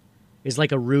Rudy. Is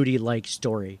like a Rudy-like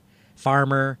story.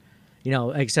 Farmer,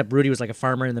 except Rudy was like a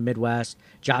farmer in the Midwest.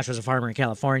 Josh was a farmer in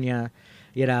California.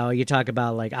 You talk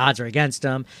about like odds are against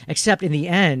him. Except in the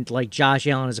end, like Josh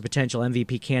Allen is a potential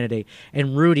MVP candidate,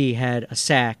 and Rudy had a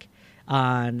sack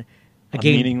on a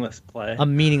game, meaningless play. A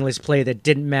meaningless play that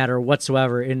didn't matter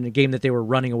whatsoever in the game that they were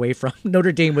running away from.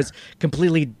 Notre Dame was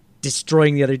completely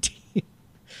destroying the other team.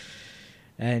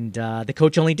 And the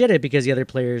coach only did it because the other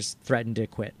players threatened to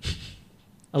quit.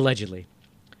 Allegedly.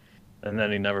 And then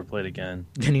he never played again.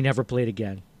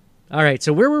 All right,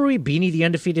 so where were we? Beanie the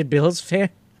undefeated Bills fan?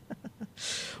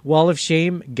 Wall of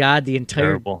Shame, God, the entire...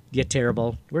 Terrible. Yeah,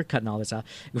 terrible. We're cutting all this out.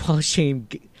 Wall of Shame,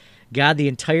 God, the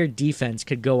entire defense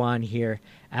could go on here.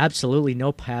 Absolutely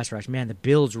no pass rush. Man, the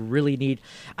Bills really need...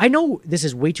 I know this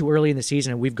is way too early in the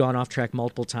season and we've gone off track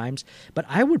multiple times, but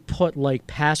I would put like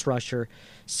pass rusher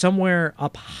somewhere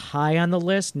up high on the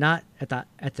list, not at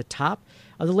the top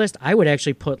of the list. I would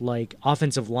actually put like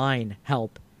offensive line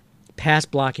help, pass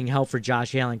blocking help for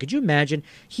Josh Allen. Could you imagine?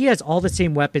 He has all the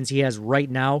same weapons he has right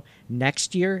now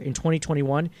next year in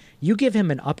 2021. You give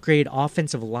him an upgrade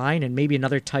offensive line and maybe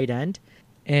another tight end,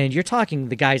 and you're talking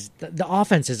the guys, the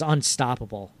offense is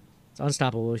unstoppable. It's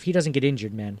unstoppable if he doesn't get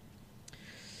injured, man.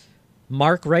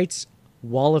 Mark writes,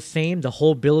 Wall of Fame, the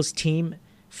whole Bills team,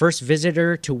 first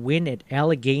visitor to win at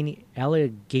Allegheny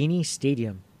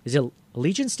Stadium. Is it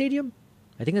Allegiant Stadium?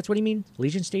 I think that's what he means.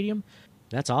 Allegiant Stadium?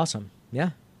 That's awesome. Yeah.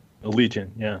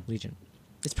 Allegiant, yeah. Allegiant.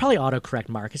 It's probably autocorrect,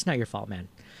 Mark. It's not your fault, man.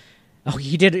 Oh,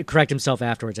 he did correct himself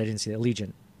afterwards. I didn't see that.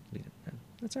 Allegiant.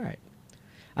 That's all right.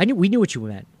 We knew what you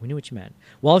meant.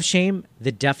 Wall of Shame,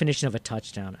 the definition of a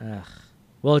touchdown. Ugh.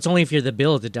 Well, it's only if you're the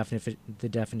Bills, the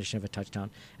definition of a touchdown.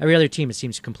 Every other team, it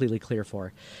seems completely clear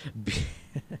for.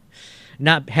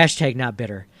 Not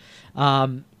bitter.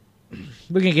 We're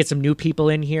going to get some new people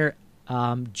in here.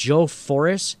 Joe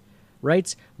Forrest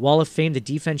writes, Wall of Fame, the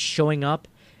defense showing up,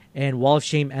 and Wall of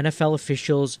Shame, NFL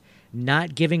officials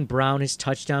not giving Brown his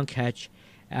touchdown catch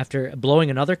after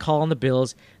blowing another call on the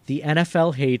Bills. The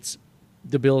NFL hates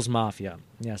the Bills Mafia.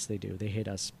 Yes, they do. They hate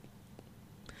us.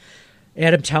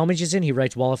 Adam Talmadge is in. He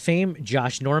writes, Wall of Fame,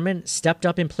 Josh Norman stepped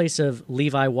up in place of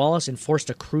Levi Wallace and forced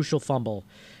a crucial fumble.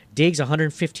 Diggs,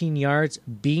 115 yards.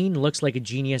 Bean looks like a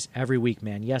genius every week,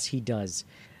 man. Yes, he does.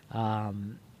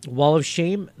 Wall of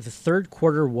Shame, the third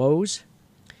quarter woes.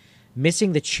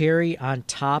 Missing the cherry on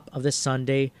top of the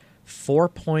sundae. 4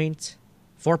 points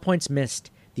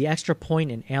missed. The extra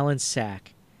point in Allen's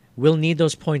sack. We'll need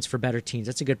those points for better teams.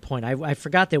 That's a good point. I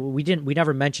forgot that we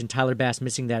never mentioned Tyler Bass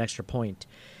missing that extra point.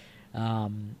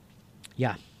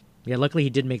 Yeah. Luckily he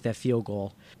did make that field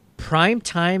goal.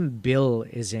 Primetime Bill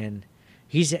is in.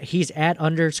 He's at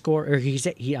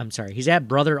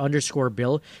brother underscore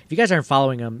Bill. If you guys aren't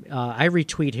following him, I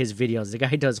retweet his videos. The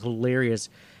guy does hilarious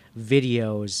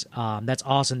videos. That's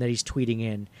awesome that he's tweeting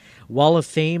in. Wall of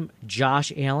Fame,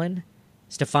 Josh Allen,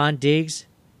 Stephon Diggs,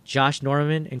 Josh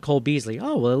Norman, and Cole Beasley.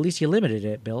 Oh, well, at least you limited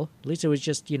it, Bill. At least it was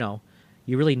just, you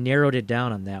really narrowed it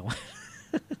down on that one.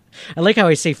 I like how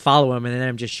I say follow him and then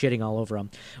I'm just shitting all over him.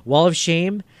 Wall of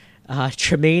Shame,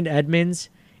 Tremaine Edmonds,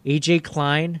 AJ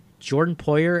Klein, Jordan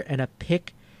Poyer, and a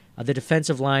pick of the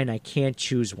defensive line. I can't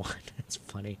choose one. That's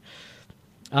funny.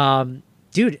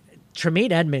 Dude,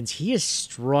 Tremaine Edmonds, he is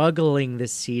struggling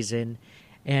this season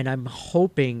And I'm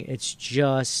hoping it's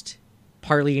just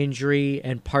partly injury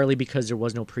and partly because there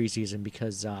was no preseason,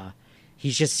 because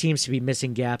he just seems to be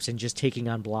missing gaps and just taking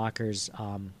on blockers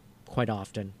quite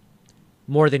often,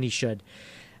 more than he should.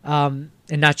 And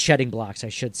not shedding blocks, I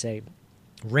should say.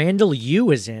 Randall Yu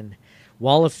is in.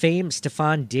 Wall of Fame,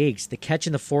 Stephon Diggs. The catch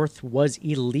in the fourth was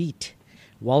elite.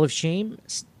 Wall of Shame,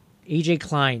 AJ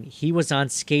Klein. He was on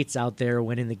skates out there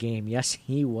winning the game. Yes,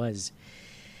 he was.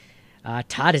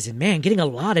 Todd is in. Man, getting a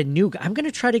lot of new... I'm going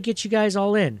to try to get you guys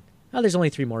all in. Oh, there's only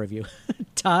 3 more of you.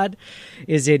 Todd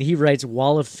is in. He writes,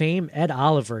 Wall of Fame, Ed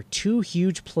Oliver. 2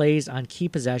 huge plays on key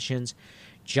possessions.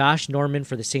 Josh Norman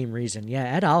for the same reason. Yeah,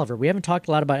 Ed Oliver. We haven't talked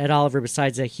a lot about Ed Oliver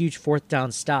besides that huge 4th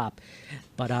down stop.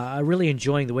 But I'm really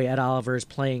enjoying the way Ed Oliver is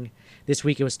playing this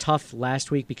week. It was tough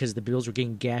last week because the Bills were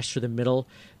getting gashed through the middle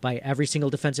by every single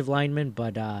defensive lineman.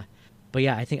 But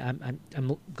yeah, I think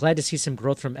I'm glad to see some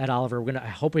growth from Ed Oliver. I'm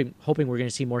hoping we're going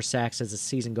to see more sacks as the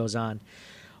season goes on.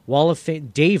 Wall of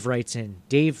Fame. Dave writes in.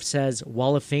 Dave says,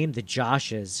 Wall of Fame, the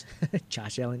Joshes.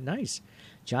 Josh Allen, nice.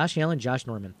 Josh Allen, Josh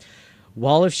Norman.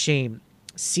 Wall of Shame.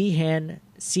 Cian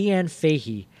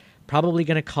Fahey, probably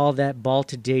going to call that ball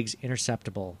to Diggs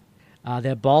interceptable.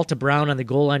 That ball to Brown on the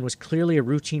goal line was clearly a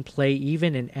routine play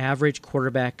even an average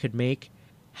quarterback could make.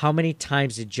 How many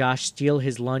times did Josh steal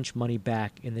his lunch money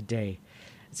back in the day?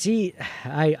 See,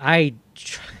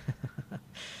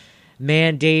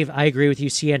 man, Dave, I agree with you.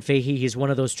 Cian Fahey, he's one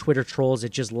of those Twitter trolls that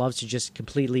just loves to just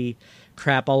completely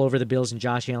crap all over the Bills and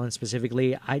Josh Allen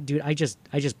specifically. I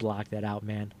just block that out,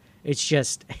 man. It's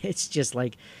just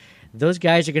like those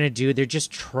guys are going to they're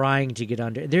just trying to get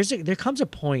under. There comes a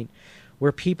point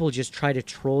where people just try to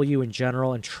troll you in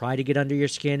general and try to get under your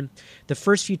skin. The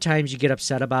first few times you get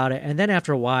upset about it, and then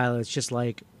after a while it's just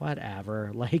like, whatever.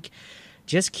 Like,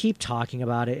 just keep talking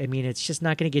about it. I mean, it's just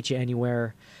not going to get you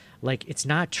anywhere. Like, it's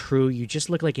not true. You just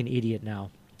look like an idiot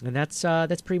now. And that's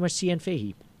pretty much Cian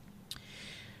Fahey.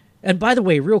 And by the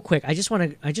way, real quick, I just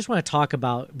want to talk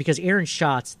about, because Aaron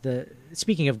Schatz,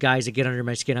 speaking of guys that get under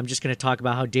my skin, I'm just going to talk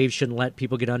about how Dave shouldn't let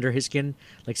people get under his skin,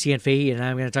 like Cian Fahey, and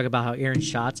I'm going to talk about how Aaron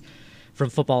Schatz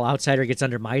from Football Outsider gets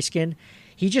under my skin.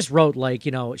 He just wrote, like,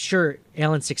 sure,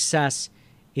 Allen's success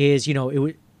is,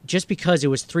 just because it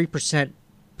was 3%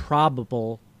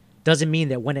 probable doesn't mean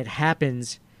that when it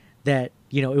happens that,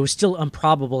 it was still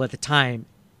improbable at the time.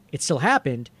 It still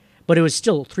happened, but it was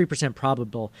still 3%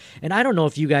 probable. And I don't know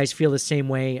if you guys feel the same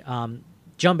way.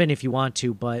 Jump in if you want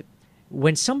to, but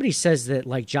when somebody says that,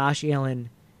 like, Josh Allen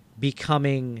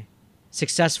becoming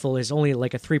successful is only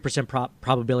like a 3%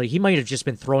 probability, he might have just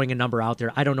been throwing a number out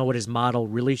there. I don't know what his model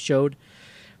really showed,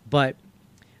 but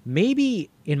maybe,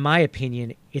 in my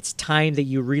opinion, it's time that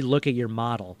you relook at your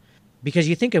model. Because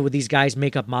you think of these guys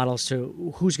make up models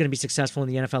to who's going to be successful in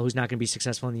the NFL, who's not going to be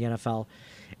successful in the NFL,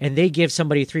 and they give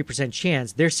somebody a 3%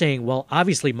 chance. They're saying, well,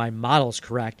 obviously my model's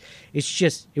correct. It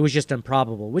was just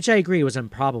improbable, which I agree was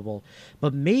improbable.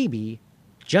 But maybe,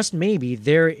 just maybe,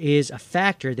 there is a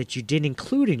factor that you didn't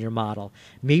include in your model.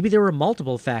 Maybe there were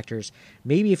multiple factors.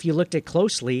 Maybe if you looked at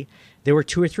closely, there were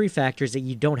 2 or 3 factors that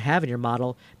you don't have in your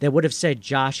model that would have said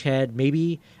Josh had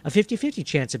maybe a 50-50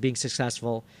 chance of being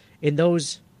successful in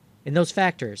those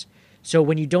factors. So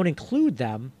when you don't include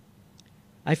them,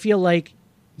 I feel like,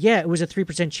 yeah, it was a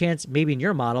 3% chance maybe in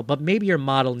your model, but maybe your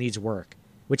model needs work,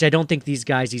 which I don't think these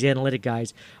analytic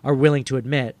guys, are willing to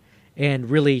admit and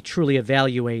really truly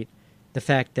evaluate the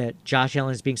fact that Josh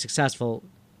Allen is being successful.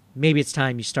 Maybe it's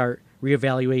time you start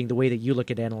reevaluating the way that you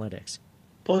look at analytics.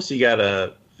 Plus, you got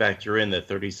to factor in that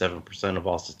 37% of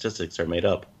all statistics are made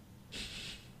up.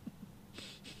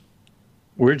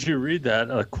 Where'd you read that?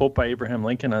 A quote by Abraham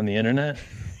Lincoln on the internet?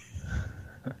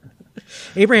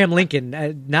 Abraham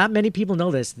Lincoln. Not many people know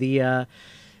this. The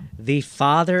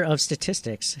father of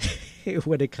statistics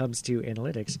when it comes to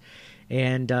analytics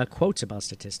and quotes about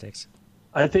statistics.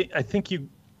 I think you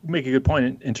make a good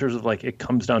point in terms of, like, it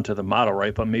comes down to the model,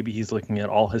 right? But maybe he's looking at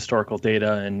all historical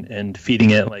data and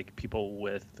feeding it, like, people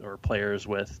with, or players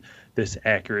with, this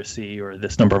accuracy or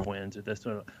this number of wins or this.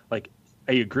 Like,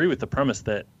 I agree with the premise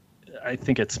that I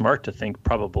think it's smart to think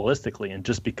probabilistically, and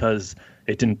just because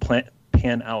it didn't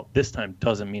pan out this time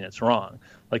doesn't mean it's wrong.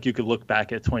 Like, you could look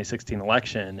back at 2016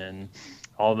 election and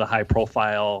all the high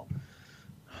profile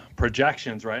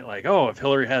projections, right? Like, oh, if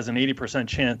Hillary has an 80%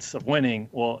 chance of winning,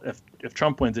 well, if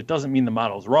Trump wins, it doesn't mean the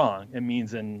model's wrong. It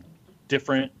means in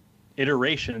different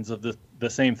iterations of the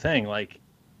same thing, like,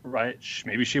 right,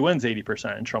 maybe she wins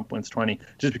 80% and Trump wins 20.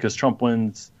 Just because Trump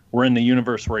wins, we're in the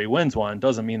universe where he wins one,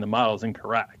 doesn't mean the model's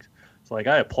incorrect. So, like,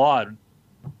 I applaud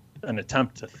an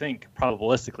attempt to think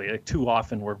probabilistically. Like, too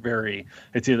often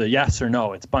it's either yes or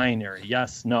no. It's binary.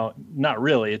 Yes, no, not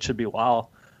really. It should be,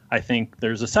 well, I think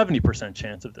there's a 70%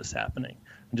 chance of this happening.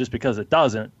 And just because it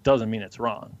doesn't mean it's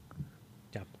wrong.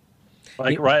 Yep.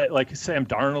 Like Sam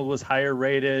Darnold was higher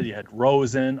rated. You had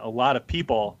Rosen, a lot of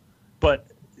people. But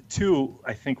two,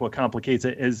 I think what complicates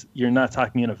it is you're not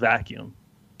talking in a vacuum.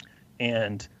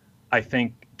 And I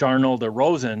think Darnold or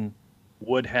Rosen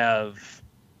would have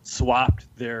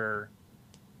swapped their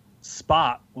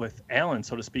spot with Allen,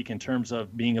 so to speak, in terms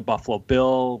of being a Buffalo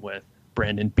Bill, with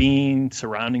Brandon Beane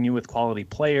surrounding you with quality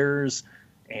players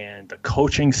and the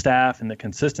coaching staff and the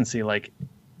consistency. Like,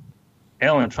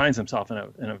 Allen finds himself in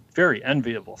a very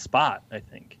enviable spot, I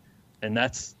think. And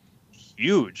that's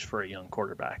huge for a young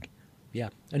quarterback. Yeah.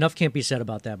 Enough can't be said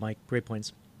about that, Mike. Great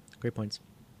points.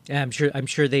 Yeah, I'm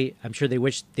sure they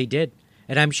wish they did.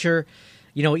 And I'm sure,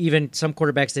 even some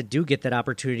quarterbacks that do get that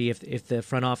opportunity, if the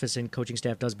front office and coaching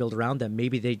staff does build around them,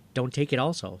 maybe they don't take it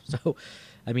also. So,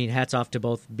 I mean, hats off to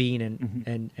both Beane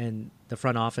and the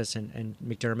front office and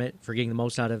McDermott for getting the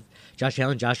most out of Josh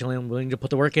Allen. Josh Allen willing to put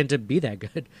the work in to be that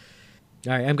good.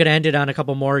 All right, I'm going to end it on a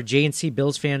couple more. JNC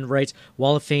Bills fan writes,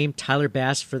 Wall of Fame, Tyler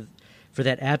Bass for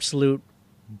that absolute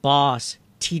boss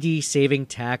TD saving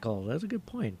tackle. That's a good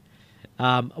point.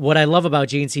 What I love about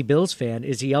JNC Bills fan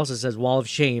is he also says Wall of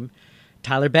Shame,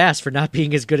 Tyler Bass for not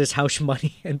being as good as House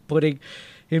Money and putting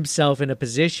himself in a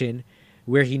position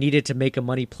where he needed to make a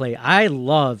money play. I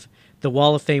love the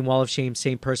Wall of Fame, Wall of Shame,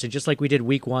 same person, just like we did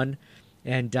week 1.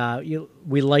 And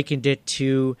we likened it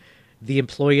to the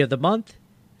employee of the month,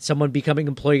 someone becoming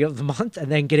employee of the month,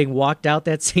 and then getting walked out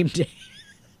that same day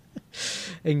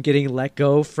and getting let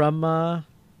go from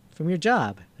your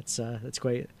job. That's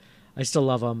great. I still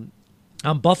love them.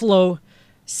 Buffalo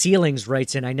Ceilings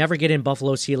writes in, I never get in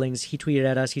Buffalo Ceilings. He tweeted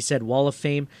at us. He said, Wall of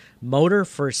Fame, motor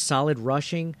for solid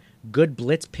rushing, good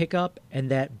blitz pickup, and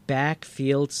that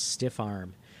backfield stiff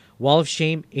arm. Wall of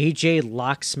Shame, AJ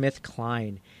Locksmith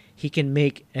Klein. He can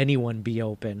make anyone be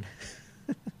open.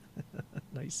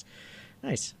 Nice.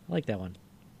 I like that one.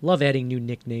 Love adding new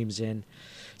nicknames in.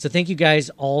 So thank you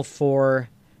guys all for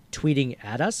tweeting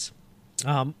at us.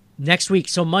 Next week,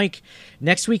 so Mike,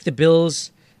 next week the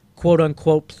Bills,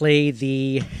 quote-unquote, play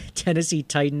the Tennessee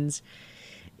Titans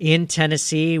in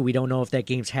Tennessee. We don't know if that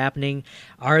game's happening.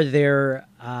 Are there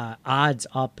odds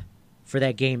up for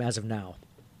that game as of now?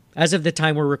 As of the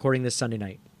time we're recording this Sunday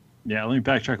night. Yeah, let me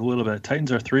backtrack a little bit.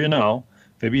 Titans are 3-0.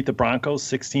 They beat the Broncos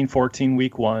 16-14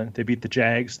 week 1. They beat the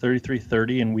Jags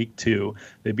 33-30 in week 2.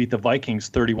 They beat the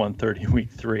Vikings 31-30 in week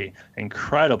 3.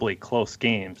 Incredibly close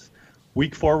games.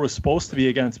 Week 4 was supposed to be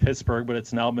against Pittsburgh, but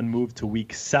it's now been moved to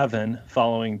week 7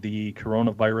 following the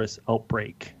coronavirus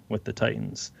outbreak with the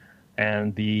Titans.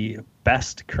 And the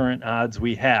best current odds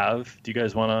we have, do you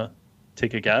guys want to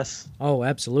take a guess? Oh,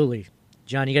 absolutely.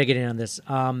 John, you got to get in on this.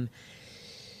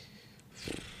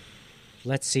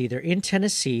 Let's see. They're in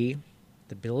Tennessee.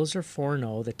 The Bills are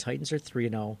 4-0. The Titans are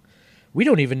 3-0. We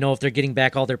don't even know if they're getting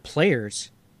back all their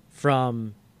players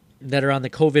from that are on the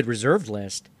COVID reserved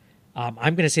list. I'm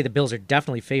going to say the Bills are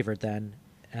definitely favored then.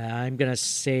 I'm going to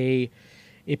say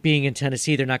it being in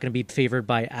Tennessee, they're not going to be favored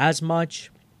by as much.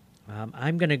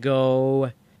 I'm going to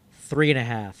go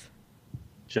 3.5.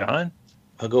 John?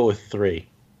 I'll go with 3.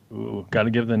 Ooh, got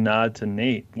to give the nod to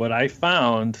Nate. What I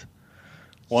found,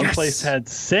 one place had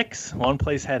 6, one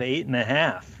place had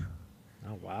 8.5.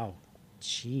 Oh, wow.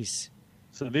 Jeez.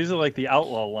 So these are like the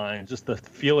outlaw lines, just the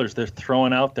feelers they're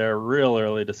throwing out there real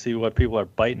early to see what people are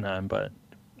biting on, but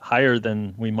higher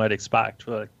than we might expect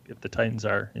if the Titans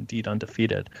are indeed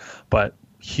undefeated. But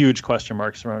huge question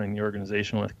marks surrounding the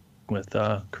organization with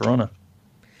Corona.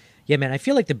 Yeah, man, I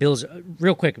feel like the Bills,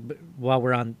 real quick, while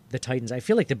we're on the Titans, I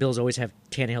feel like the Bills always have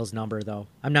Tannehill's number, though.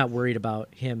 I'm not worried about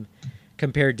him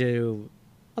compared to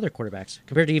other quarterbacks,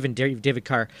 compared to even David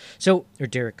Carr. Or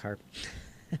Derek Carr.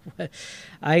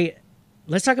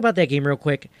 Let's talk about that game real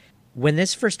quick. When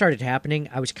this first started happening,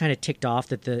 I was kind of ticked off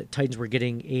that the Titans were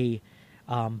getting a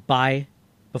bye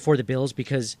before the Bills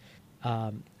because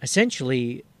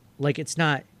essentially, like,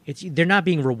 they're not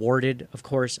being rewarded. Of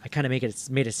course, I kind of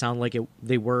made it sound like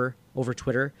they were over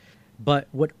Twitter. But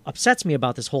what upsets me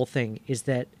about this whole thing is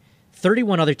that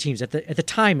 31 other teams at the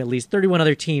time, at least 31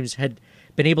 other teams had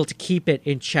been able to keep it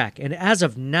in check. And as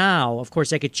of now, of course,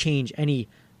 that could change any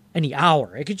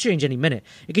hour. It could change any minute.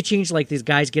 It could change, like, these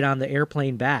guys get on the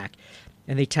airplane back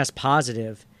and they test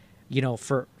positive,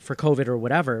 for COVID or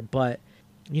whatever. But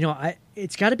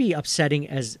it's got to be upsetting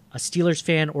as a Steelers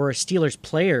fan or a Steelers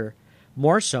player,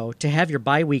 more so, to have your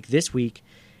bye week this week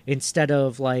instead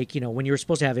of, like, when you were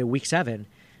supposed to have it week 7,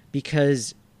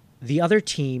 because the other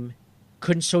team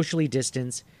couldn't socially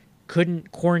distance,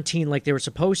 couldn't quarantine like they were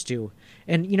supposed to.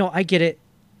 And, I get it.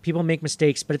 People make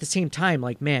mistakes, but at the same time,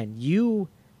 like, man, you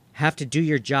have to do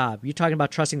your job. You're talking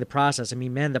about trusting the process. I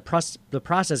mean, man, the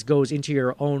process goes into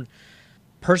your own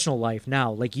personal life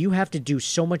now. Like, you have to do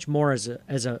so much more as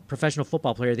a professional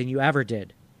football player than you ever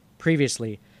did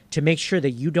previously to make sure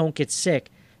that you don't get sick,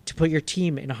 to put your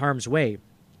team in harm's way.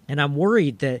 And I'm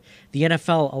worried that the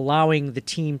NFL allowing the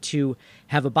team to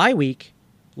have a bye week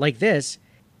like this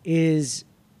is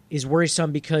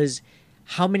worrisome, because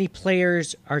how many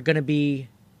players are going to be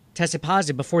tested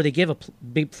positive before they give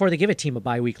a team a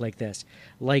bye week like this?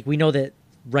 Like, we know that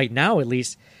right now, at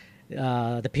least,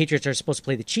 the Patriots are supposed to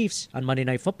play the Chiefs on Monday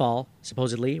Night Football,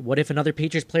 supposedly. What if another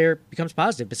Patriots player becomes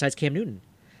positive besides Cam Newton?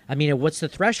 I mean, what's the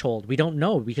threshold? We don't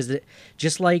know, because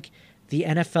just like the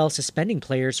NFL suspending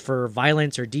players for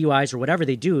violence or DUIs or whatever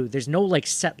they do, there's no like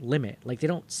set limit. Like, they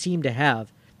don't seem to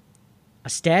have a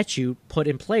statute put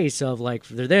in place of like,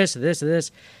 they're this or this or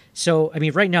this. So, I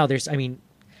mean, right now I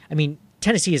mean,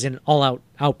 Tennessee is an all-out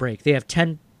outbreak. They have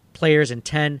 10 players and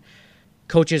 10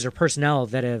 coaches or personnel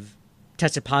that have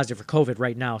tested positive for COVID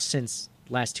right now since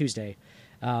last Tuesday.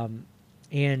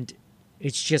 And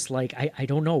it's just like, I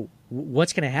don't know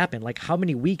what's going to happen. Like, how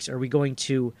many weeks are we going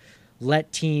to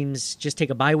let teams just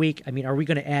take a bye week? I mean, are we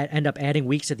going to end up adding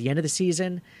weeks at the end of the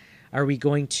season? Are we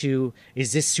going to,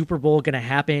 is this Super Bowl going to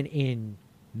happen in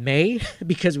May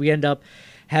because we end up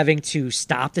having to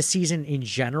stop the season in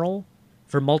general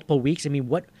for multiple weeks? I mean,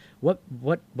 what's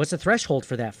the threshold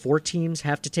for that? 4 teams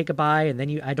have to take a bye, and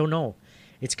then I don't know.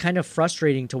 It's kind of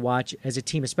frustrating to watch as a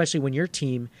team, especially when your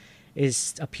team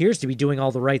appears to be doing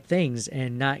all the right things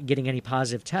and not getting any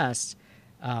positive tests.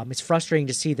 It's frustrating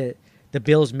to see that the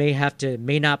Bills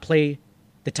may not play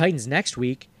the Titans next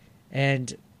week.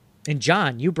 And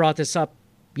John, you brought this up,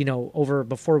 over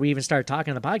before we even started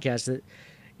talking on the podcast, that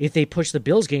if they push the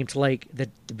Bills game to like the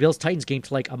Bills Titans game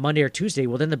to like a Monday or Tuesday,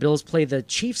 well, then the Bills play the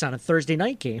Chiefs on a Thursday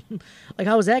night game. Like,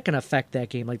 how is that going to affect that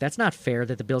game? Like, that's not fair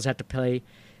that the Bills have to play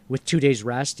with 2 days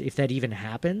rest, if that even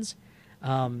happens.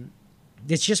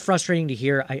 It's just frustrating to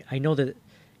hear. I know that,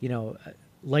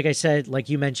 like I said, like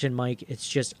you mentioned, Mike, it's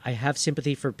just, I have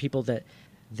sympathy for people that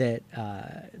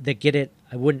get it.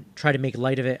 I wouldn't try to make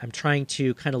light of it. I'm trying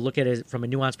to kind of look at it from a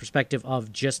nuanced perspective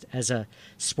of just as a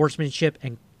sportsmanship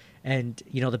and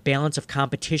the balance of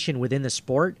competition within the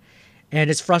sport. And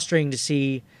it's frustrating to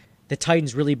see the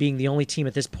Titans really being the only team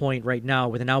at this point right now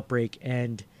with an outbreak.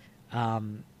 And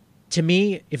to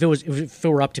me, if it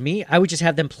were up to me, I would just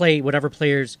have them play whatever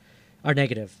players are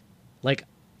negative. Like,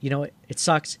 it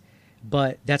sucks,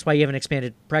 but that's why you have an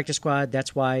expanded practice squad.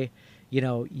 That's why,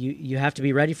 you have to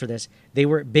be ready for this.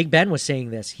 Big Ben was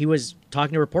saying this. He was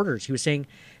talking to reporters. He was saying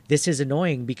this is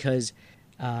annoying because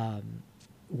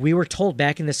we were told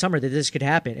back in the summer that this could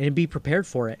happen, and be prepared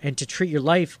for it, and to treat your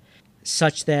life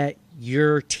such that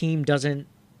your team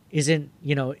isn't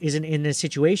in a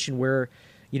situation where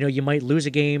you might lose a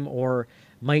game or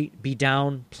might be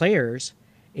down players,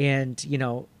 and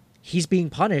he's being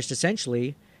punished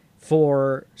essentially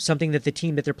for something that the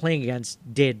team that they're playing against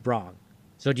did wrong.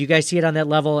 So do you guys see it on that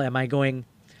level? Am I going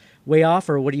way off,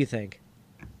 or what do you think?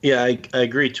 Yeah, I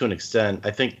agree to an extent.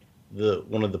 I think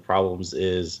one of the problems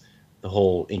is the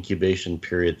whole incubation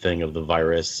period thing of the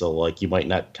virus. So like, you might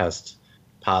not test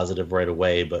positive right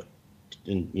away, but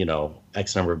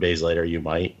X number of days later you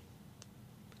might.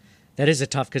 That is a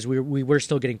tough, because we were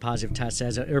still getting positive tests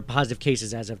or positive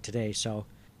cases as of today. So,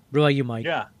 what about you, Mike?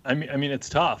 Yeah, I mean it's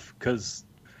tough because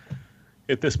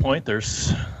at this point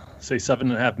there's, say,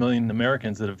 7.5 million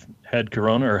Americans that have had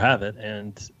corona or have it,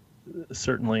 and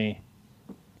certainly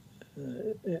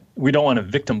we don't want to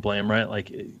victim blame, right?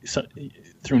 Like,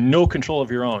 through no control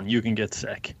of your own, you can get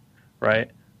sick,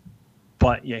 right?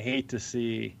 But you hate to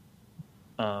see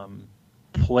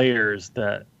players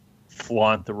that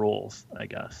flaunt the rules, I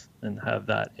guess, and have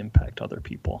that impact other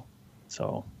people.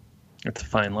 So it's a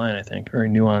fine line, I think, very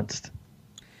nuanced.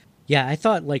 Yeah, I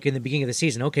thought like in the beginning of the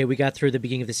season, okay, we got through the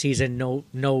beginning of the season,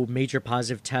 no major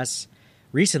positive tests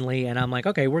recently, and I'm like,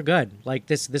 okay, we're good. Like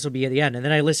this will be at the end. And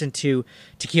then I listened to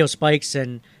Takeo Spikes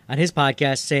and on his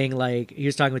podcast saying, like, he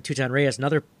was talking with Tutan Reyes,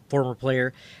 another former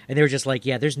player, and they were just like,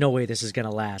 yeah, there's no way this is going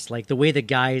to last. Like, the way the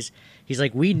guys, he's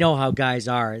like, we know how guys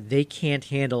are. They can't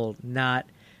handle not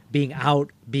being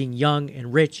out, being young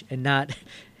and rich and not,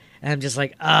 and I'm just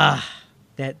like,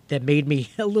 that made me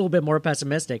a little bit more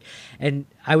pessimistic. And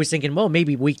I was thinking, well,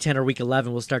 maybe week 10 or week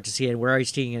 11 we'll start to see it. We're already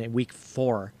seeing it in week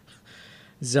 4.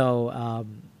 So,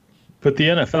 but the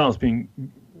NFL is being,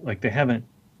 like, they haven't,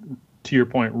 to your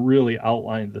point, really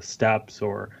outlined the steps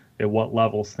or at what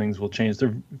levels things will change.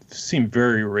 They seem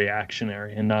very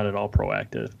reactionary and not at all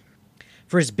proactive.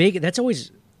 For as big, that's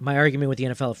always my argument with the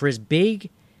NFL. For as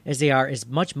big as they are, as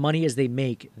much money as they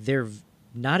make, they're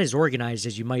not as organized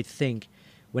as you might think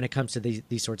when it comes to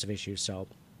these sorts of issues. So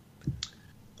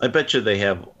I bet you they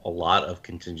have a lot of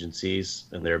contingencies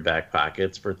in their back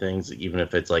pockets for things, even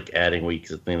if it's like adding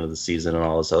weeks at the end of the season and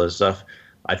all this other stuff.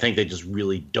 I think they just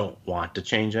really don't want to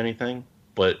change anything.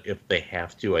 But if they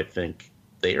have to, I think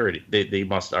they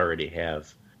must already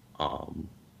have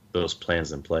those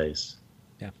plans in place.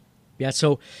 Yeah,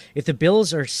 so if the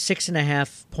Bills are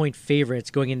 6.5-point favorites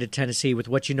going into Tennessee with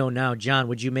what you know now, John,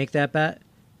 would you make that bet?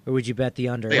 Or would you bet the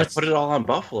under? Yeah, put it all on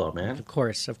Buffalo, man. Of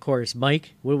course.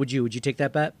 Mike, what would you? Would you take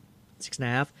that bet?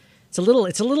 6.5? It's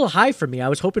a little high for me. I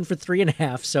was hoping for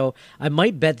 3.5, so I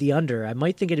might bet the under. I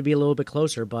might think it'd be a little bit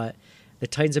closer, but the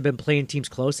Titans have been playing teams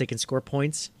close. They can score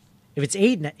points. If it's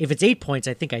 8 points,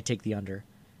 I think I take the under,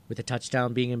 with a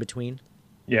touchdown being in between.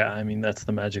 Yeah, I mean, that's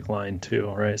the magic line too,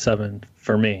 right? 7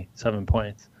 for me, 7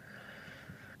 points.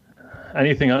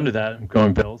 Anything under that, I'm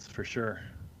going Bills for sure.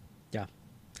 Yeah,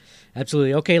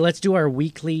 absolutely. Okay, let's do our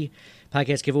weekly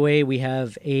podcast giveaway. We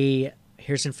have a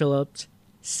Harrison Phillips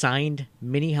signed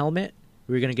mini helmet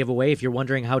we're going to give away. If you're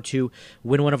wondering how to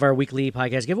win one of our weekly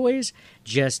podcast giveaways,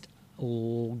 just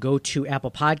go to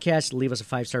Apple Podcasts, leave us a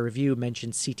 5-star review,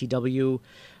 mention CTW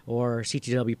or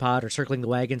CTW Pod or Circling the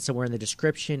Wagon somewhere in the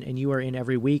description, and you are in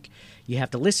every week. You have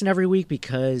to listen every week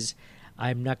because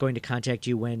I'm not going to contact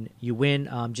you when you win.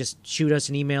 Just shoot us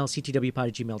an email,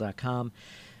 ctwpod@gmail.com.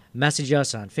 Message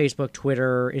us on Facebook,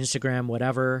 Twitter, Instagram,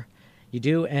 whatever you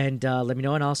do, and let me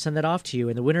know, and I'll send that off to you.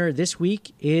 And the winner this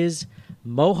week is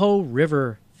Mojo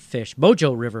River Fish.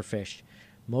 Mojo River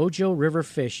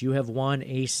Fish, you have won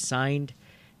a signed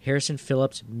Harrison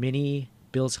Phillips mini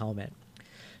Bills helmet.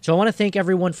 So I want to thank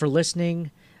everyone for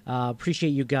listening.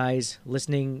 Appreciate you guys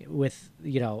listening with,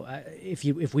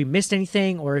 if we missed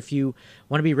anything or if you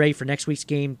want to be ready for next week's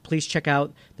game, please check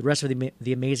out the rest of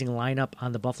the amazing lineup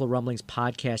on the Buffalo Rumblings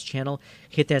podcast channel.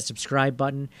 Hit that subscribe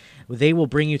button. They will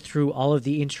bring you through all of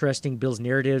the interesting Bills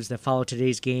narratives that follow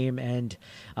today's game, and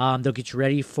they'll get you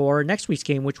ready for next week's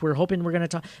game, which we're hoping we're going to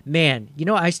talk. Man,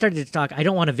 I started to talk. I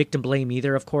don't want to victim blame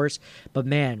either, of course, but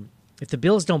man, if the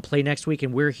Bills don't play next week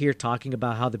and we're here talking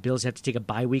about how the Bills have to take a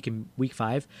bye week in Week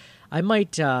 5, I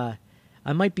might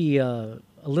be a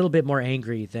little bit more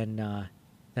angry than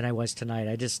I was tonight.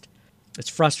 It's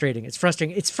frustrating. It's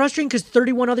frustrating because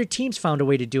 31 other teams found a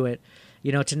way to do it,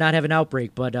 to not have an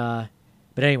outbreak. But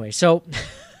anyway, so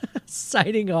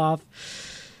signing off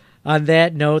on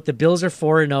that note, the Bills are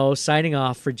 4-0. Signing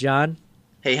off for John.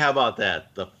 Hey, how about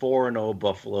that? The 4-0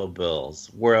 Buffalo Bills.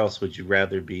 Where else would you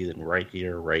rather be than right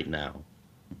here, right now?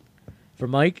 For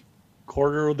Mike?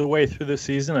 Quarter of the way through the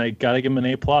season, I got to give him an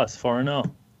A+,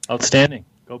 4-0. Outstanding.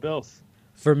 Go Bills.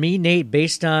 For me, Nate,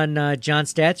 based on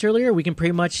John's stats earlier, we can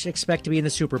pretty much expect to be in the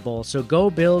Super Bowl. So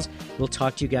go Bills. We'll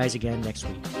talk to you guys again next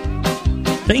week.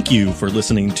 Thank you for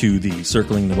listening to the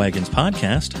Circling the Wagons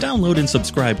podcast. Download and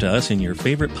subscribe to us in your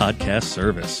favorite podcast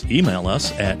service. Email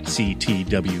us at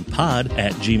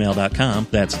ctwpod@gmail.com.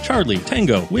 That's Charlie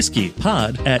Tango Whiskey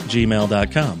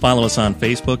Pod@gmail.com. Follow us on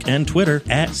Facebook and Twitter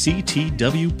at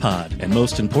CTWPod. And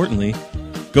most importantly,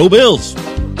 go Bills!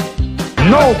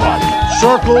 Nobody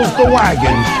circles the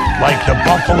wagons like the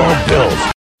Buffalo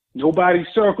Bills. Nobody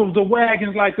circles the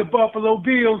wagons like the Buffalo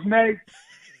Bills, Nate.